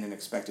B-17 and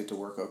expect it to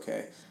work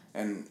okay.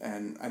 And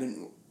I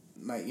didn't,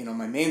 my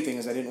main thing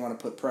is I didn't want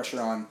to put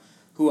pressure on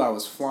who I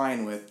was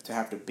flying with to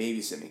have to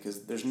babysit me,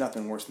 because there's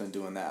nothing worse than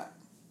doing that.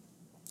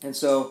 And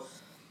so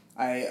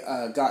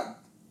I got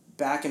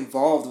back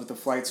involved with the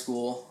flight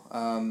school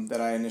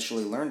that I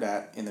initially learned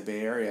at in the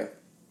Bay Area.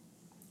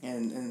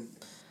 And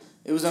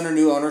it was under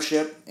new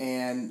ownership,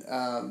 and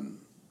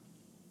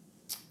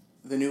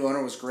the new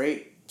owner was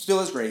great.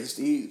 Still is great.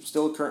 He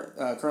still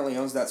currently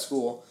owns that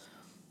school,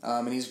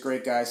 and he's a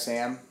great guy,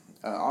 Sam.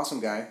 Awesome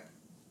guy.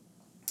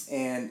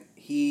 And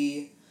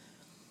he,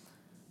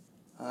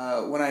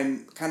 when I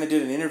kind of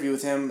did an interview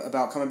with him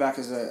about coming back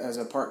as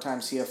a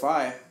part-time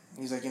CFI,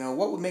 he's like,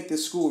 what would make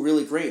this school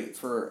really great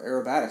for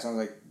aerobatics? I was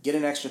like, get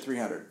an extra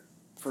 300,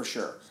 for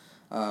sure.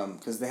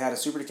 Because they had a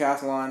Super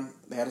Decathlon,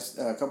 they had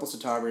a couple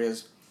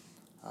Citabrias.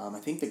 I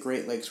think the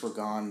Great Lakes were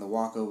gone, the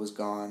Waco was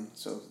gone,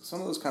 so some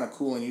of those kind of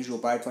cool, unusual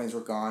biplanes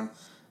were gone,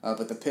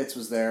 but the Pitts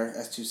was there,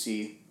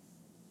 S2C,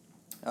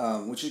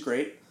 which is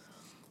great.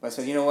 But I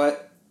said, you know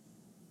what,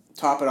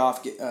 top it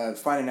off,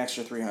 find an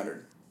extra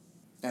 300.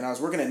 And I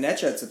was working at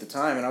NetJets at the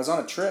time, and I was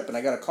on a trip, and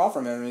I got a call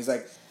from him, and he's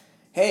like,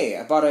 hey,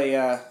 I bought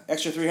a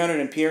extra 300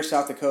 in Pierre,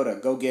 South Dakota,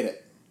 go get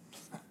it.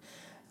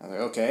 I was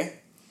like, okay.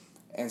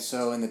 And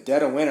so in the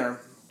dead of winter,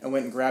 I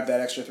went and grabbed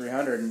that extra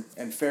 300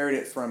 and ferried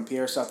it from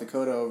Pierre, South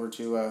Dakota over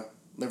to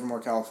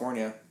Livermore,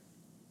 California,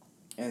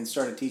 and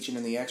started teaching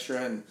in the extra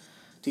and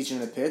teaching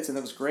in the pits, and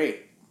it was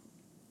great.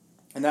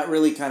 And that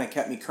really kind of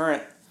kept me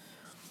current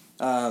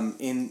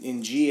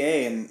in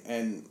GA,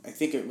 and I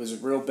think it was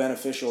real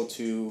beneficial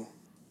to,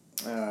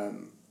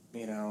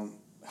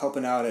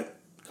 helping out at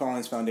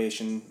Collins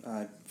Foundation,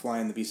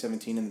 flying the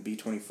B-17 and the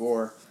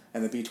B-24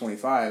 and the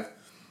B-25.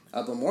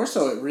 But more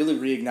so, it really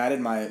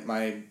reignited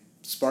my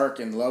spark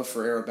and love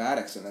for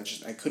aerobatics, and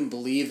I couldn't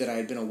believe that I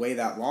had been away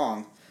that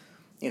long.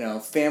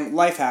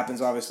 Life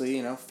happens, obviously.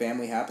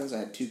 Family happens. I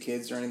had 2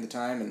 kids during the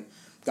time and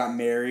got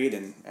married,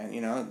 and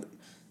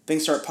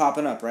things start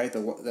popping up, right?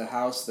 The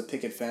house, the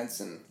picket fence,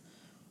 and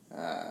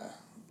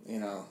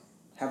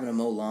having to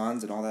mow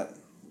lawns and all that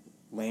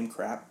lame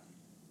crap.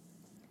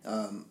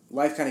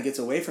 Life kind of gets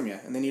away from you,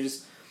 and then you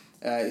just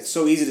it's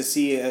so easy to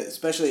see,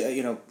 especially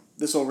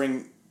this will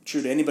ring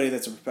true to anybody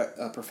that's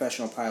a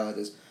professional pilot.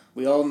 Is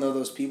we all know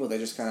those people that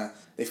just kind of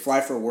they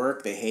fly for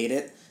work, they hate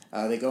it,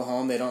 they go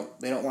home, they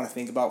don't want to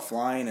think about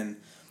flying, and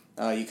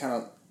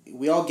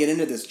we all get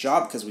into this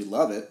job because we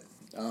love it,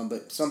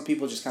 but some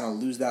people just kind of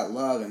lose that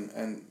love,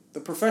 and the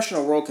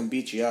professional world can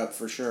beat you up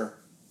for sure.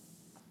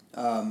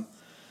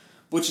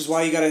 Which is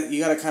why you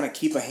gotta kind of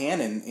keep a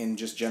hand in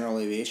just general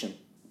aviation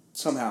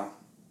somehow.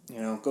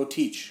 Go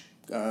teach,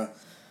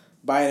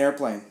 buy an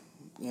airplane.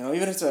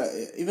 Even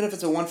if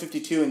it's a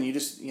 152 and you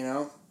just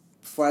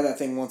fly that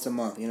thing once a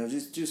month.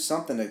 Just do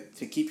something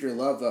to keep your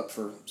love up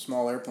for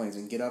small airplanes,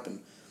 and get up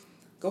and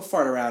go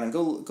fart around and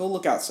go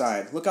look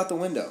outside, look out the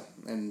window,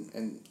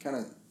 and kind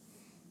of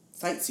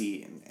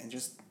sightsee and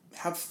just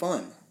have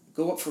fun.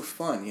 Go up for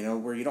fun.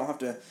 Where you don't have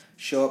to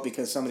show up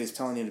because somebody's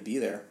telling you to be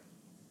there.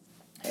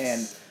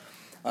 And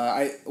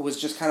I was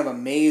just kind of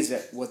amazed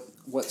at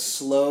what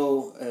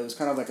slow, it was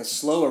kind of like a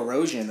slow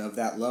erosion of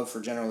that love for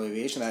general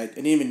aviation. I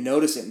didn't even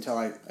notice it until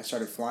I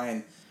started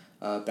flying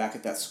back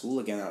at that school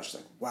again. I was just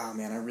like, wow,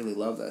 man, I really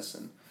love this.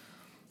 And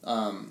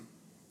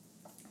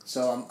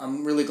so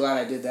I'm really glad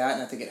I did that,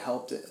 and I think it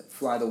helped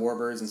fly the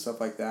Warbirds and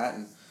stuff like that.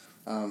 And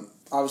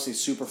obviously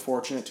super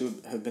fortunate to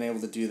have been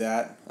able to do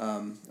that.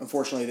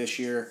 Unfortunately this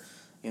year,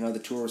 the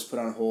tour was put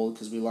on hold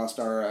because we lost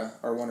our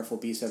wonderful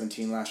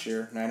B-17 last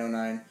year,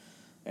 909.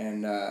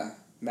 And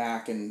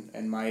Mac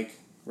and Mike,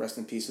 rest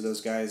in peace to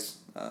those guys,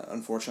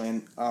 unfortunately.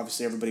 And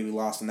obviously everybody we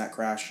lost in that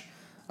crash.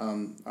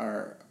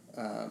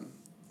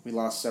 We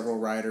lost several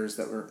riders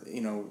that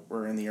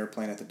were in the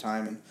airplane at the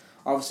time, and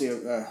obviously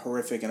a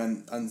horrific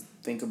and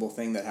unthinkable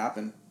thing that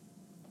happened.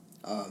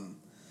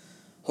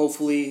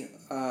 Hopefully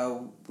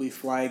we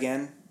fly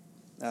again.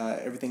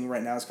 Everything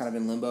right now is kind of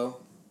in limbo.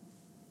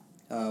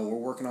 We're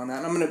working on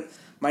that,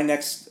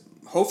 and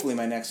hopefully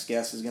my next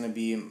guest is going to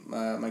be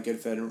my good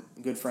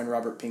friend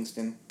Robert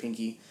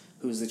Pinky,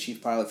 who's the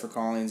chief pilot for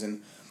Collins,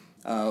 and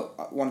I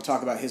want to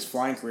talk about his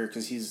flying career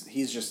because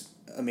he's just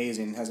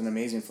amazing, has an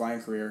amazing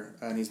flying career,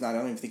 and I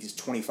don't even think he's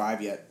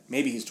 25 yet.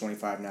 Maybe he's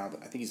 25 now, but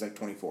I think he's like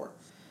 24,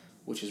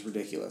 which is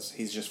ridiculous.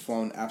 He's just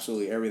flown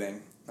absolutely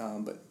everything,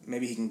 but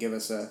maybe he can give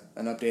us an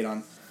update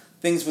on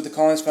things with the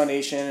Collins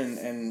Foundation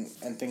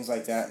and things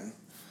like that, and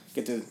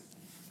get to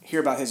hear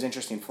about his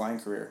interesting flying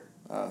career,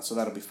 so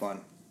that'll be fun.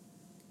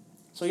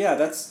 So yeah,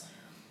 that's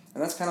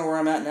kind of where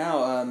I'm at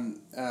now.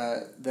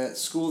 The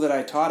school that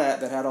I taught at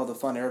that had all the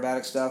fun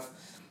aerobatic stuff,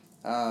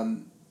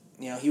 Sam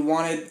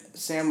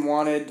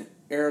wanted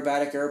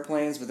aerobatic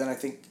airplanes, but then I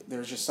think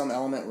there's just some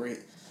element where,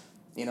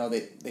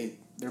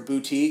 they're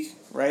boutique,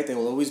 right? They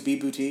will always be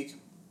boutique.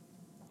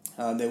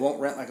 They won't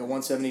rent like a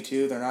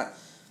 172. They're not,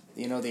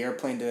 the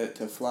airplane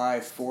to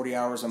fly 40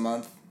 hours a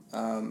month,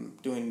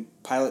 doing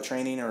pilot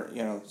training or,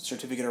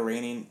 certificate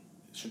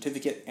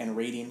and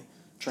rating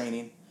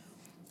training.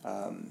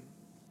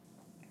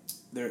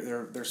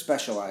 They're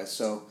specialized,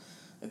 so,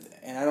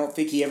 and I don't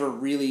think he ever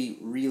really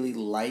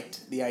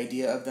liked the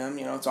idea of them.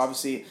 It's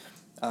obviously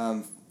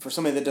for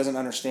somebody that doesn't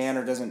understand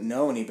or doesn't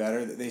know any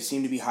better, they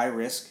seem to be high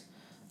risk.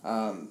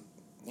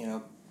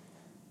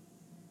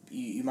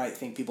 You might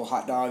think people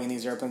hot dogging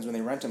these airplanes when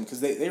they rent them,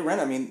 because they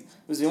rent. I mean,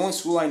 it was the only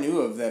school I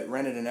knew of that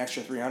rented an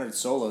extra 300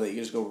 solo. That you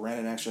just go rent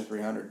an extra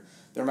 300.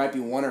 There might be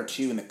one or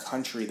two in the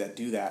country that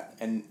do that,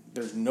 and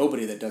there's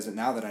nobody that does it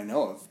now that I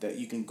know of, that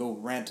you can go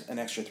rent an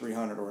extra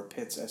 300 or a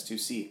Pitts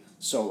S2C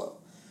solo.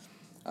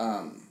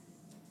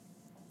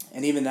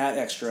 And even that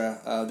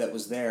extra that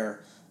was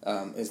there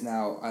is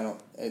now,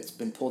 it's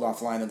been pulled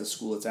offline of the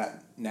school it's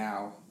at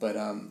now, but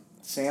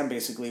Sam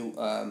basically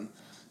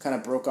kind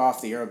of broke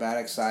off the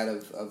aerobatic side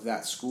of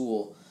that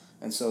school,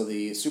 and so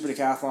the Super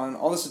Decathlon,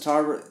 all the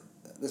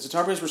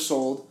Citabras were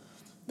sold,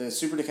 the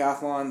Super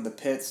Decathlon, the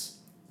Pitts,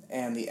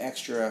 and the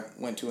extra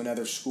went to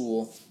another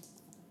school,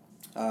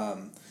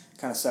 kind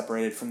of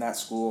separated from that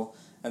school,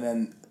 and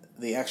then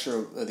the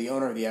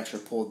owner of the extra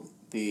pulled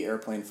the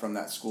airplane from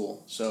that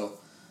school. So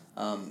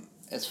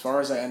as far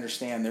as I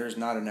understand, there is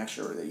not an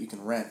extra that you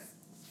can rent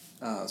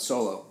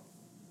solo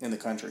in the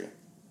country.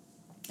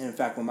 And in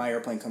fact, when my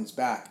airplane comes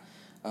back,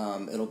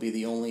 it'll be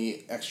the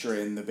only extra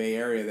in the Bay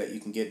Area that you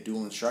can get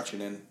dual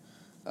instruction in,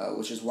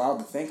 which is wild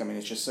to think. I mean,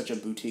 it's just such a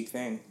boutique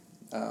thing.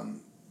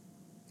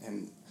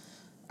 And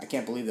I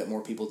can't believe that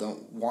more people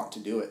don't want to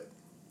do it.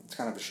 It's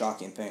kind of a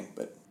shocking thing,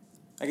 but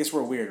I guess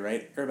we're weird,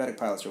 right? Aerobatic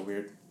pilots are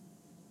weird.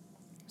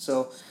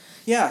 So,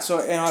 yeah,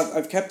 and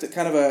I've kept it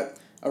kind of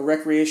a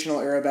recreational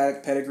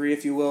aerobatic pedigree,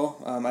 if you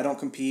will. I don't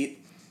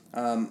compete.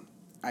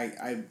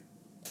 I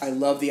I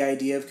love the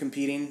idea of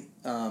competing,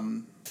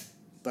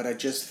 but I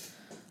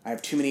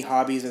have too many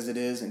hobbies as it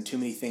is and too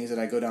many things that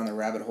I go down the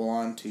rabbit hole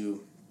on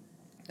to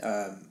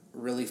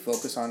really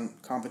focus on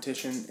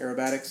competition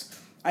aerobatics.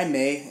 I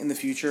may in the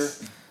future.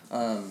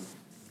 I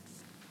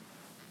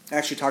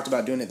actually talked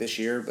about doing it this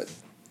year, but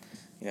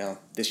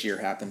this year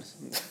happened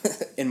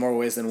in more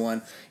ways than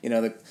one.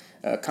 The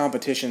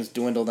competitions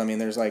dwindled. I mean,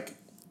 there's I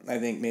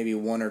think maybe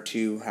one or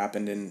two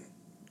happened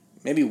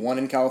maybe one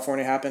in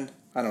California happened.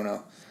 I don't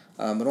know,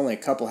 but only a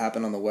couple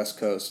happened on the West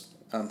Coast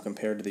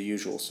compared to the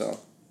usual. So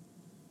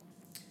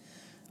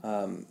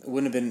there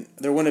wouldn't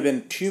have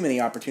been too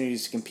many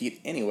opportunities to compete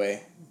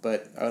anyway.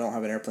 But I don't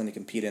have an airplane to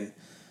compete in,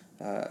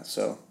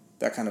 so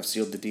that kind of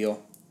sealed the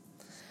deal.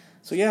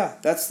 So yeah,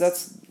 that's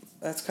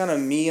kind of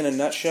me in a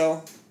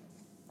nutshell.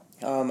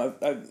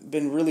 I've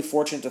been really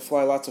fortunate to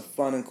fly lots of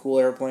fun and cool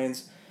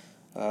airplanes.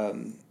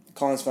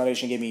 Collins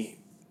Foundation gave me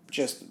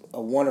just a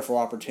wonderful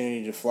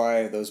opportunity to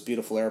fly those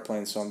beautiful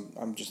airplanes. So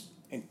I'm just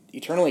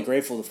eternally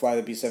grateful to fly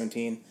the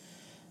B-17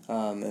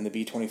 and the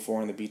B-24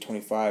 and the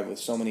B-25 with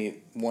so many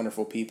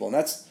wonderful people. And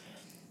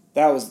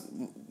that was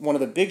one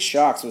of the big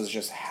shocks, was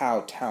just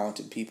how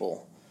talented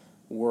people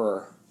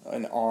were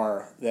and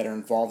are that are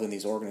involved in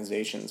these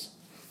organizations.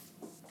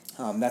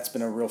 That's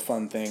been a real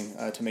fun thing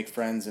to make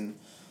friends and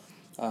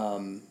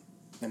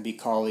be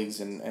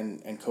colleagues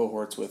and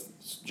cohorts with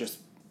just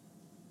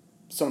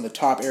some of the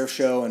top air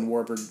show and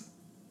warbird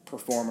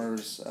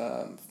performers,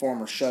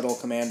 former shuttle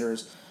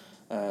commanders,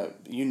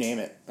 you name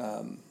it.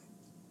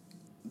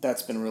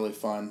 That's been really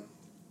fun.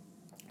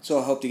 So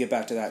I hope to get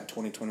back to that in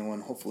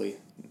 2021. Hopefully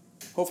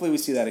we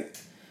see that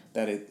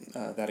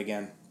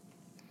again.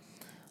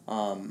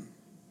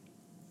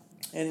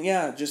 And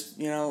yeah, just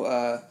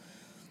I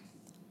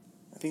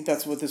think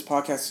that's what this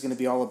podcast is going to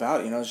be all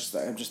about.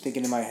 I'm just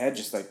thinking in my head,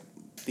 just like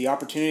the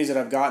opportunities that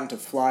I've gotten to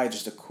fly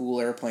just a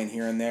cool airplane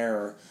here and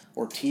there,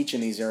 or teach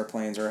in these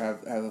airplanes, or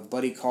have a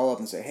buddy call up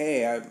and say,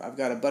 hey, I've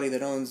got a buddy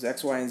that owns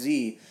X, Y, and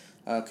Z.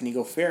 Can you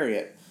go ferry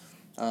it?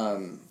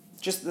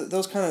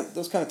 Those kind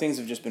of things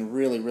have just been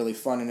really, really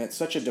fun, and it's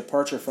such a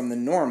departure from the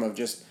norm of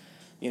just,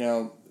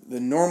 the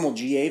normal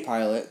GA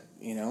pilot,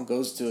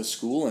 goes to a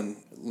school and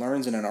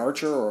learns in an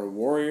Archer or a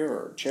Warrior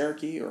or a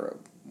Cherokee or a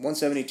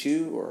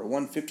 172 or a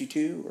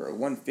 152 or a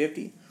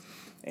 150,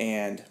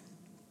 and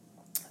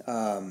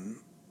a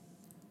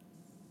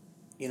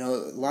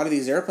lot of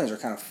these airplanes are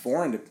kind of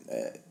foreign to,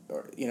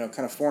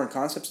 kind of foreign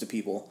concepts to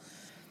people,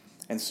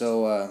 and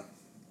so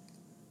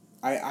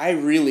I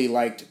really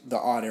liked the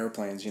odd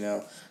airplanes,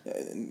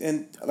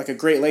 and like a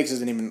Great Lakes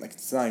isn't even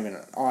it's not even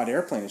an odd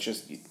airplane. It's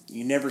just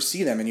you never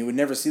see them, and you would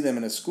never see them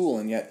in a school,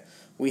 and yet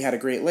we had a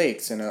Great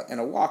Lakes and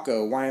a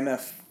Waco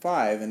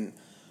YMF-5, and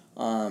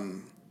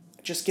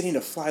just getting to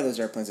fly those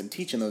airplanes and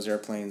teaching those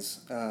airplanes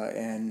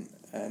and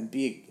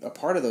be a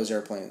part of those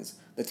airplanes.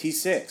 The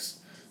T6,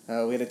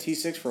 we had a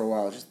T6 for a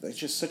while. It's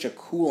just such a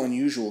cool,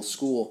 unusual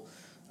school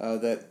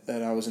that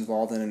I was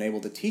involved in and able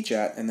to teach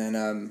at, and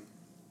then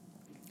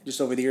just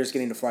over the years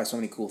getting to fly so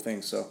many cool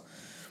things. So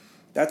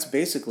that's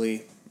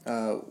basically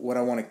what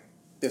I want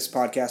this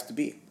podcast to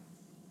be,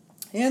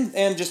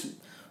 and just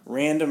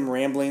random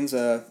ramblings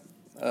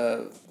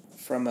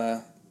from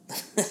an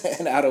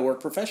out of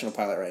work professional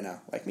pilot right now,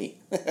 like me.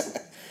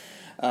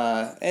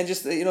 And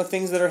just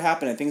things that are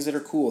happening, things that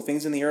are cool,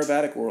 things in the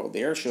aerobatic world, the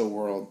airshow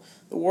world,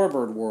 the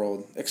warbird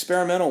world,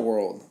 experimental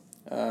world,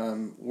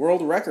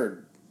 world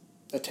record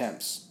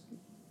attempts,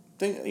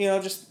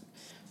 just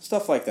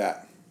stuff like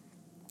that.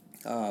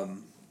 I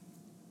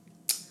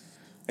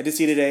did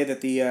see today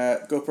that the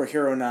GoPro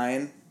Hero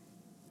 9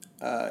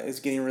 is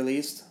getting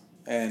released,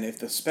 and if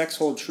the specs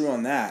hold true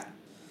on that,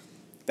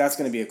 that's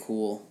going to be a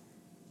cool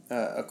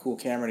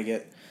camera to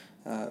get.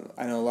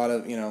 I know a lot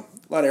of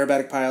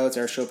aerobatic pilots,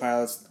 airshow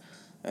pilots,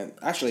 and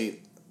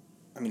actually,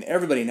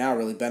 everybody now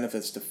really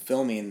benefits to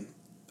filming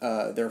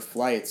their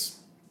flights.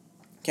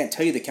 Can't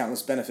tell you the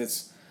countless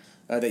benefits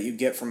that you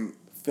get from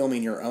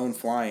filming your own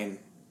flying,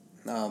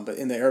 but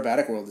in the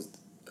aerobatic world, it's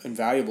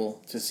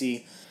invaluable to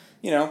see.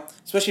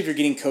 Especially if you're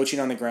getting coaching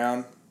on the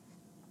ground,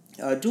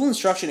 dual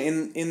instruction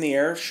in the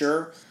air,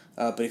 sure,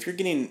 but if you're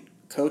getting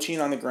coaching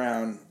on the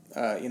ground,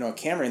 a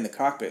camera in the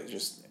cockpit is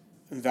just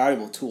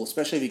invaluable tool,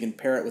 especially if you can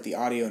pair it with the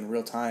audio in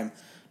real time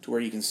to where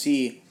you can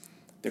see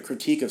the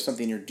critique of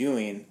something you're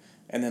doing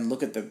and then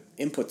look at the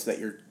inputs that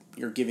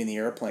you're giving the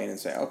airplane and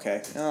say,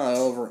 okay,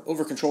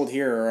 over controlled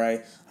here, or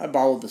I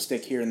bobbled the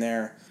stick here and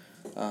there.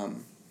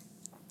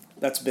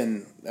 That's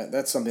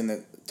something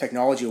that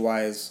technology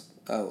wise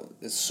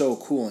is so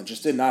cool and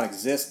just did not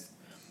exist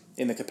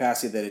in the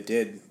capacity that it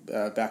did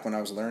back when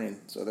I was learning.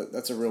 So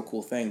that's a real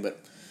cool thing. But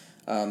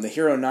the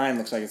Hero 9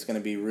 looks like it's going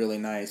to be really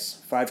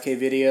nice. 5K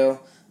video,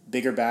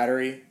 bigger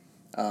battery.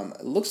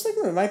 It looks like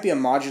there might be a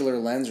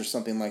modular lens or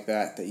something like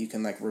that you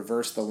can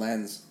reverse the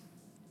lens.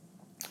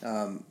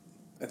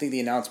 I think the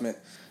announcement,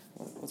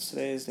 what's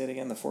today's date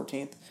again? The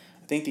 14th?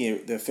 I think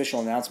the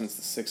official announcement's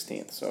the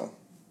 16th. So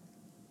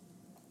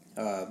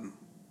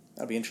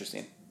that'll be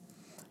interesting.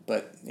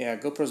 But yeah,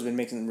 GoPro's been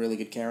making really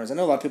good cameras. I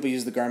know a lot of people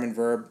use the Garmin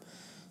Verb,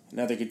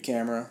 another good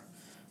camera.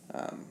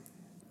 Um,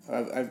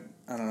 I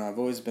don't know. I've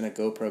always been a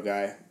GoPro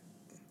guy,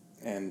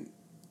 and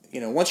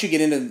once you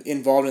get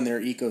involved in their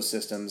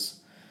ecosystems,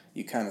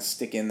 you kind of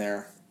stick in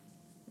there.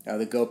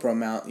 The GoPro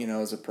mount,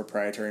 is a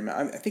proprietary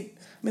mount. I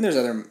mean, there's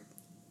other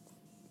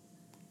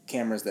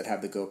cameras that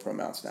have the GoPro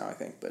mounts now, I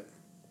think, but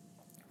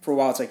for a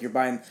while it's like you're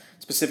buying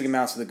specific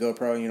mounts of the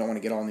GoPro and you don't want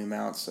to get all new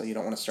mounts, so you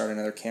don't want to start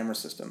another camera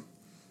system.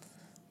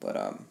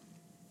 But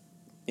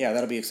yeah,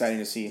 that'll be exciting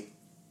to see.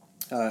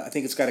 I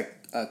think it's got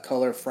a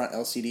color front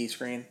LCD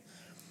screen,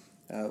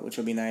 which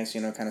will be nice.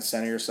 Kind of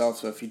center yourself.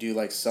 So if you do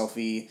like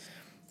selfie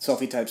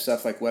type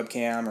stuff like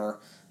webcam or,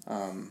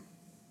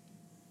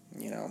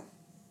 you know,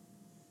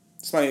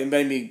 it's might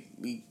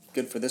be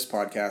good for this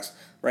podcast.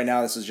 Right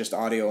now, this is just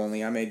audio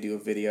only. I may do a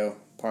video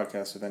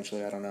podcast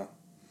eventually. I don't know.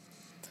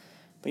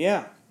 But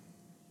yeah,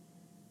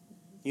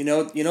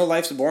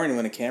 life's boring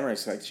when a camera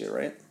excites you,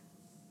 right?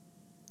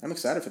 I'm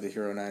excited for the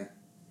Hero 9.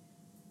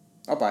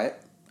 I'll buy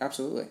it.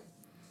 Absolutely.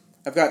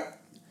 I've got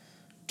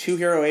 2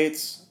 Hero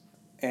 8s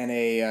and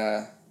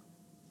a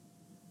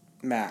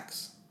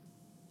Max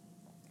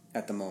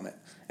at the moment.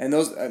 And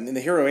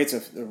the Hero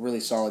 8's a really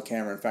solid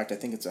camera. In fact, I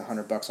think it's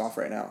 $100 off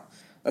right now.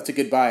 That's a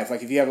good buy.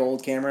 If you have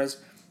old cameras,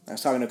 I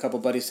was talking to a couple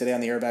buddies today on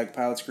the Airbag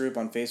Pilots group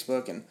on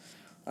Facebook, and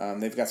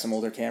they've got some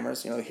older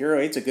cameras. The Hero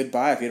 8's a good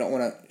buy if you don't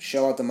want to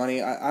shell out the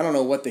money. I don't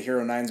know what the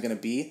Hero 9's going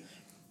to be.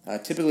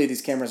 Typically,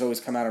 these cameras always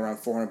come out around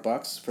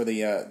 $400 for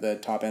the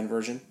top end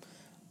version.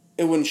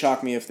 It wouldn't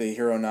shock me if the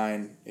Hero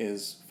 9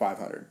 is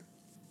 $500.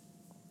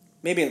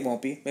 Maybe it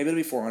won't be. Maybe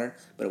it'll be $400,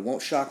 but it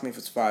won't shock me if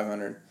it's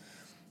 $500,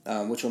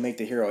 which will make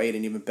the Hero 8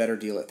 an even better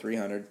deal at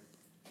 $300.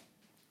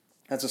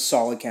 That's a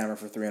solid camera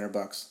for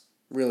 $300.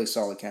 Really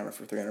solid camera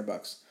for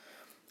 $300.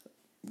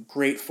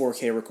 Great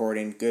 4K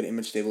recording, good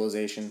image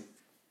stabilization.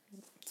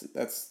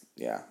 It's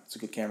a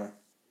good camera.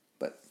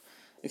 But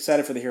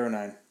excited for the Hero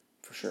 9,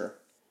 for sure.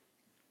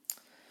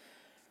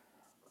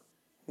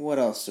 What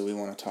else do we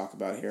want to talk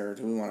about here?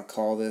 Do we want to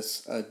call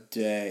this a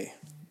day?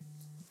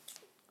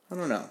 I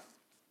don't know.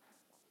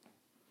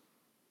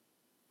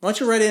 Why don't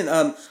you write in?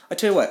 I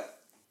tell you what.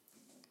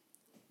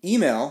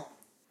 Email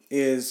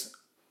is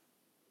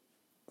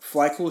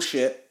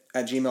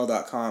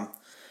flycoolshit@gmail.com.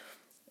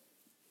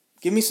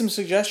 Give me some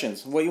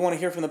suggestions, what you want to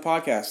hear from the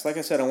podcast. Like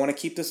I said, I want to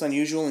keep this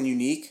unusual and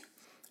unique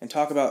and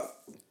talk about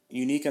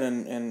unique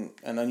and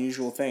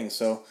unusual things.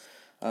 So,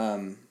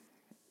 I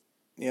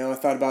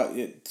thought about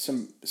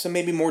some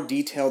maybe more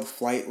detailed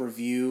flight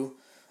review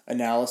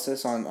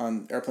analysis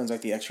on airplanes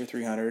like the Extra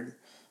 300,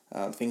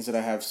 things that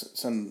I have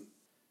some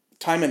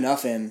time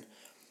enough in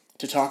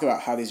to talk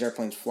about how these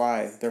airplanes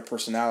fly, their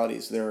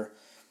personalities, their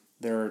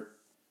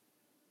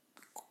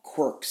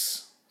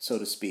quirks, so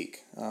to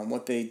speak,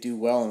 what they do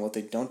well and what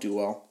they don't do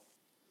well.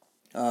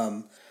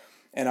 And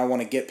I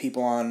want to get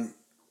people on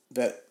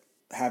that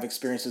have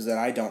experiences that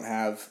I don't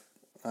have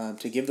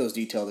to give those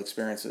detailed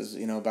experiences,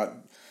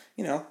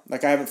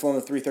 like I haven't flown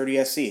the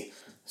 330 SC.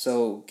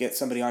 So get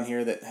somebody on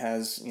here that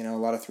has, a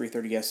lot of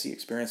 330 SC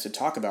experience to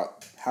talk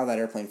about how that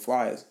airplane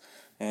flies.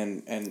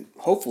 And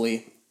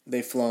hopefully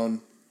they've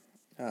flown,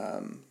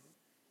 a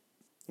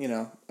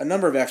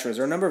number of extras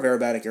or a number of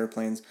aerobatic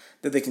airplanes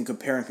that they can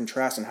compare and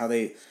contrast and how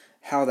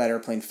that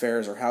airplane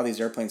fares or how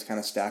these airplanes kind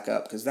of stack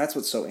up. Because that's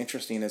what's so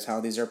interesting is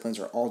how these airplanes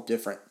are all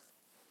different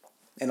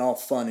and all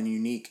fun and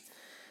unique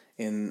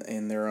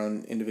in their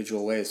own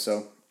individual ways.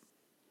 So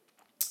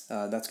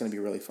that's going to be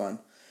really fun.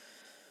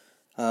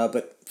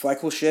 But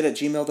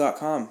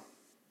flycoolshit@gmail.com.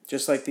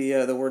 Just like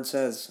the word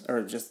says,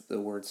 or just the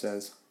word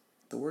says.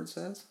 The word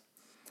says?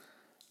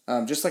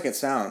 Just like it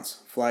sounds,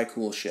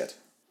 flycoolshit.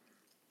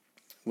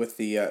 With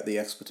the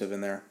expletive in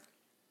there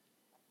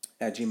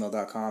at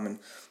gmail.com, and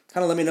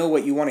kind of let me know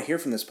what you want to hear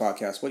from this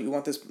podcast. What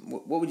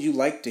would you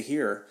like to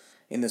hear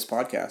in this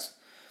podcast?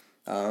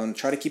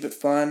 Try to keep it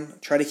fun.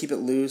 Try to keep it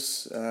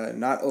loose.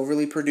 Not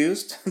overly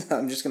produced.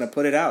 I'm just gonna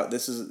put it out.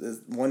 This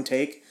is one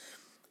take,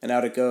 and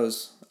out it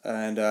goes.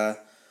 And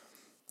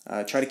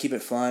try to keep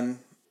it fun.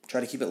 Try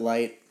to keep it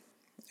light,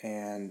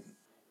 and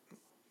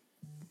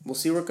we'll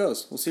see where it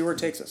goes. We'll see where it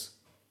takes us.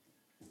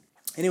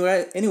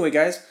 Anyway,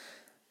 guys.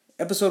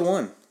 Episode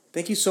 1.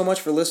 Thank you so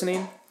much for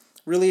listening.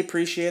 Really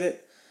appreciate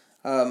it.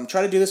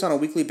 Try to do this on a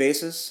weekly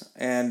basis,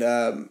 and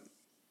the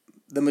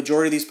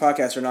majority of these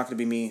podcasts are not going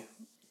to be me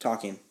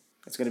talking.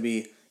 It's going to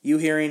be you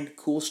hearing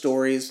cool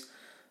stories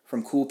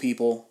from cool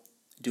people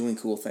doing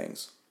cool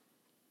things.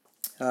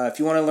 If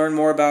you want to learn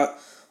more about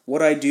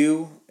what I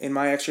do in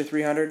my Extra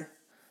 300,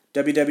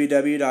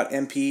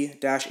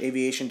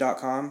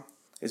 www.mp-aviation.com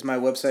is my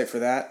website for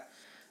that.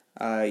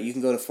 You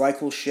can go to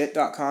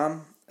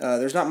flycoolshit.com.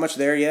 There's not much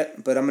there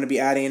yet, but I'm going to be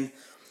adding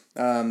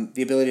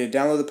the ability to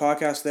download the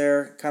podcast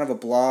there, kind of a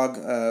blog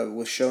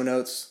with show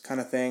notes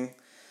kind of thing.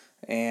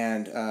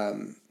 And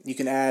you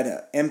can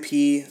add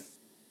MP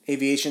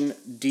Aviation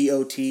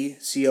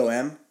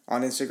DOTCOM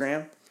on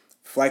Instagram,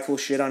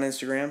 flycoolshit on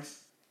Instagram.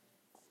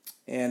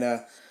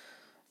 And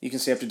you can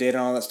stay up to date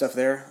on all that stuff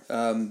there.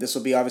 This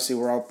will be obviously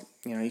where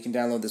you can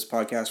download this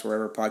podcast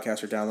wherever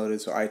podcasts are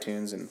downloaded, so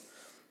iTunes and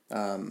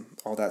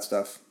all that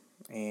stuff.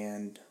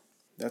 And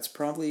that's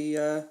probably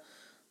it.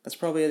 That's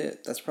probably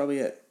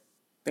it.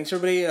 Thanks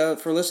everybody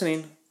for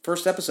listening.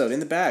 First episode in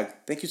the bag.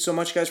 Thank you so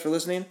much, guys, for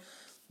listening.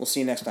 We'll see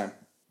you next time.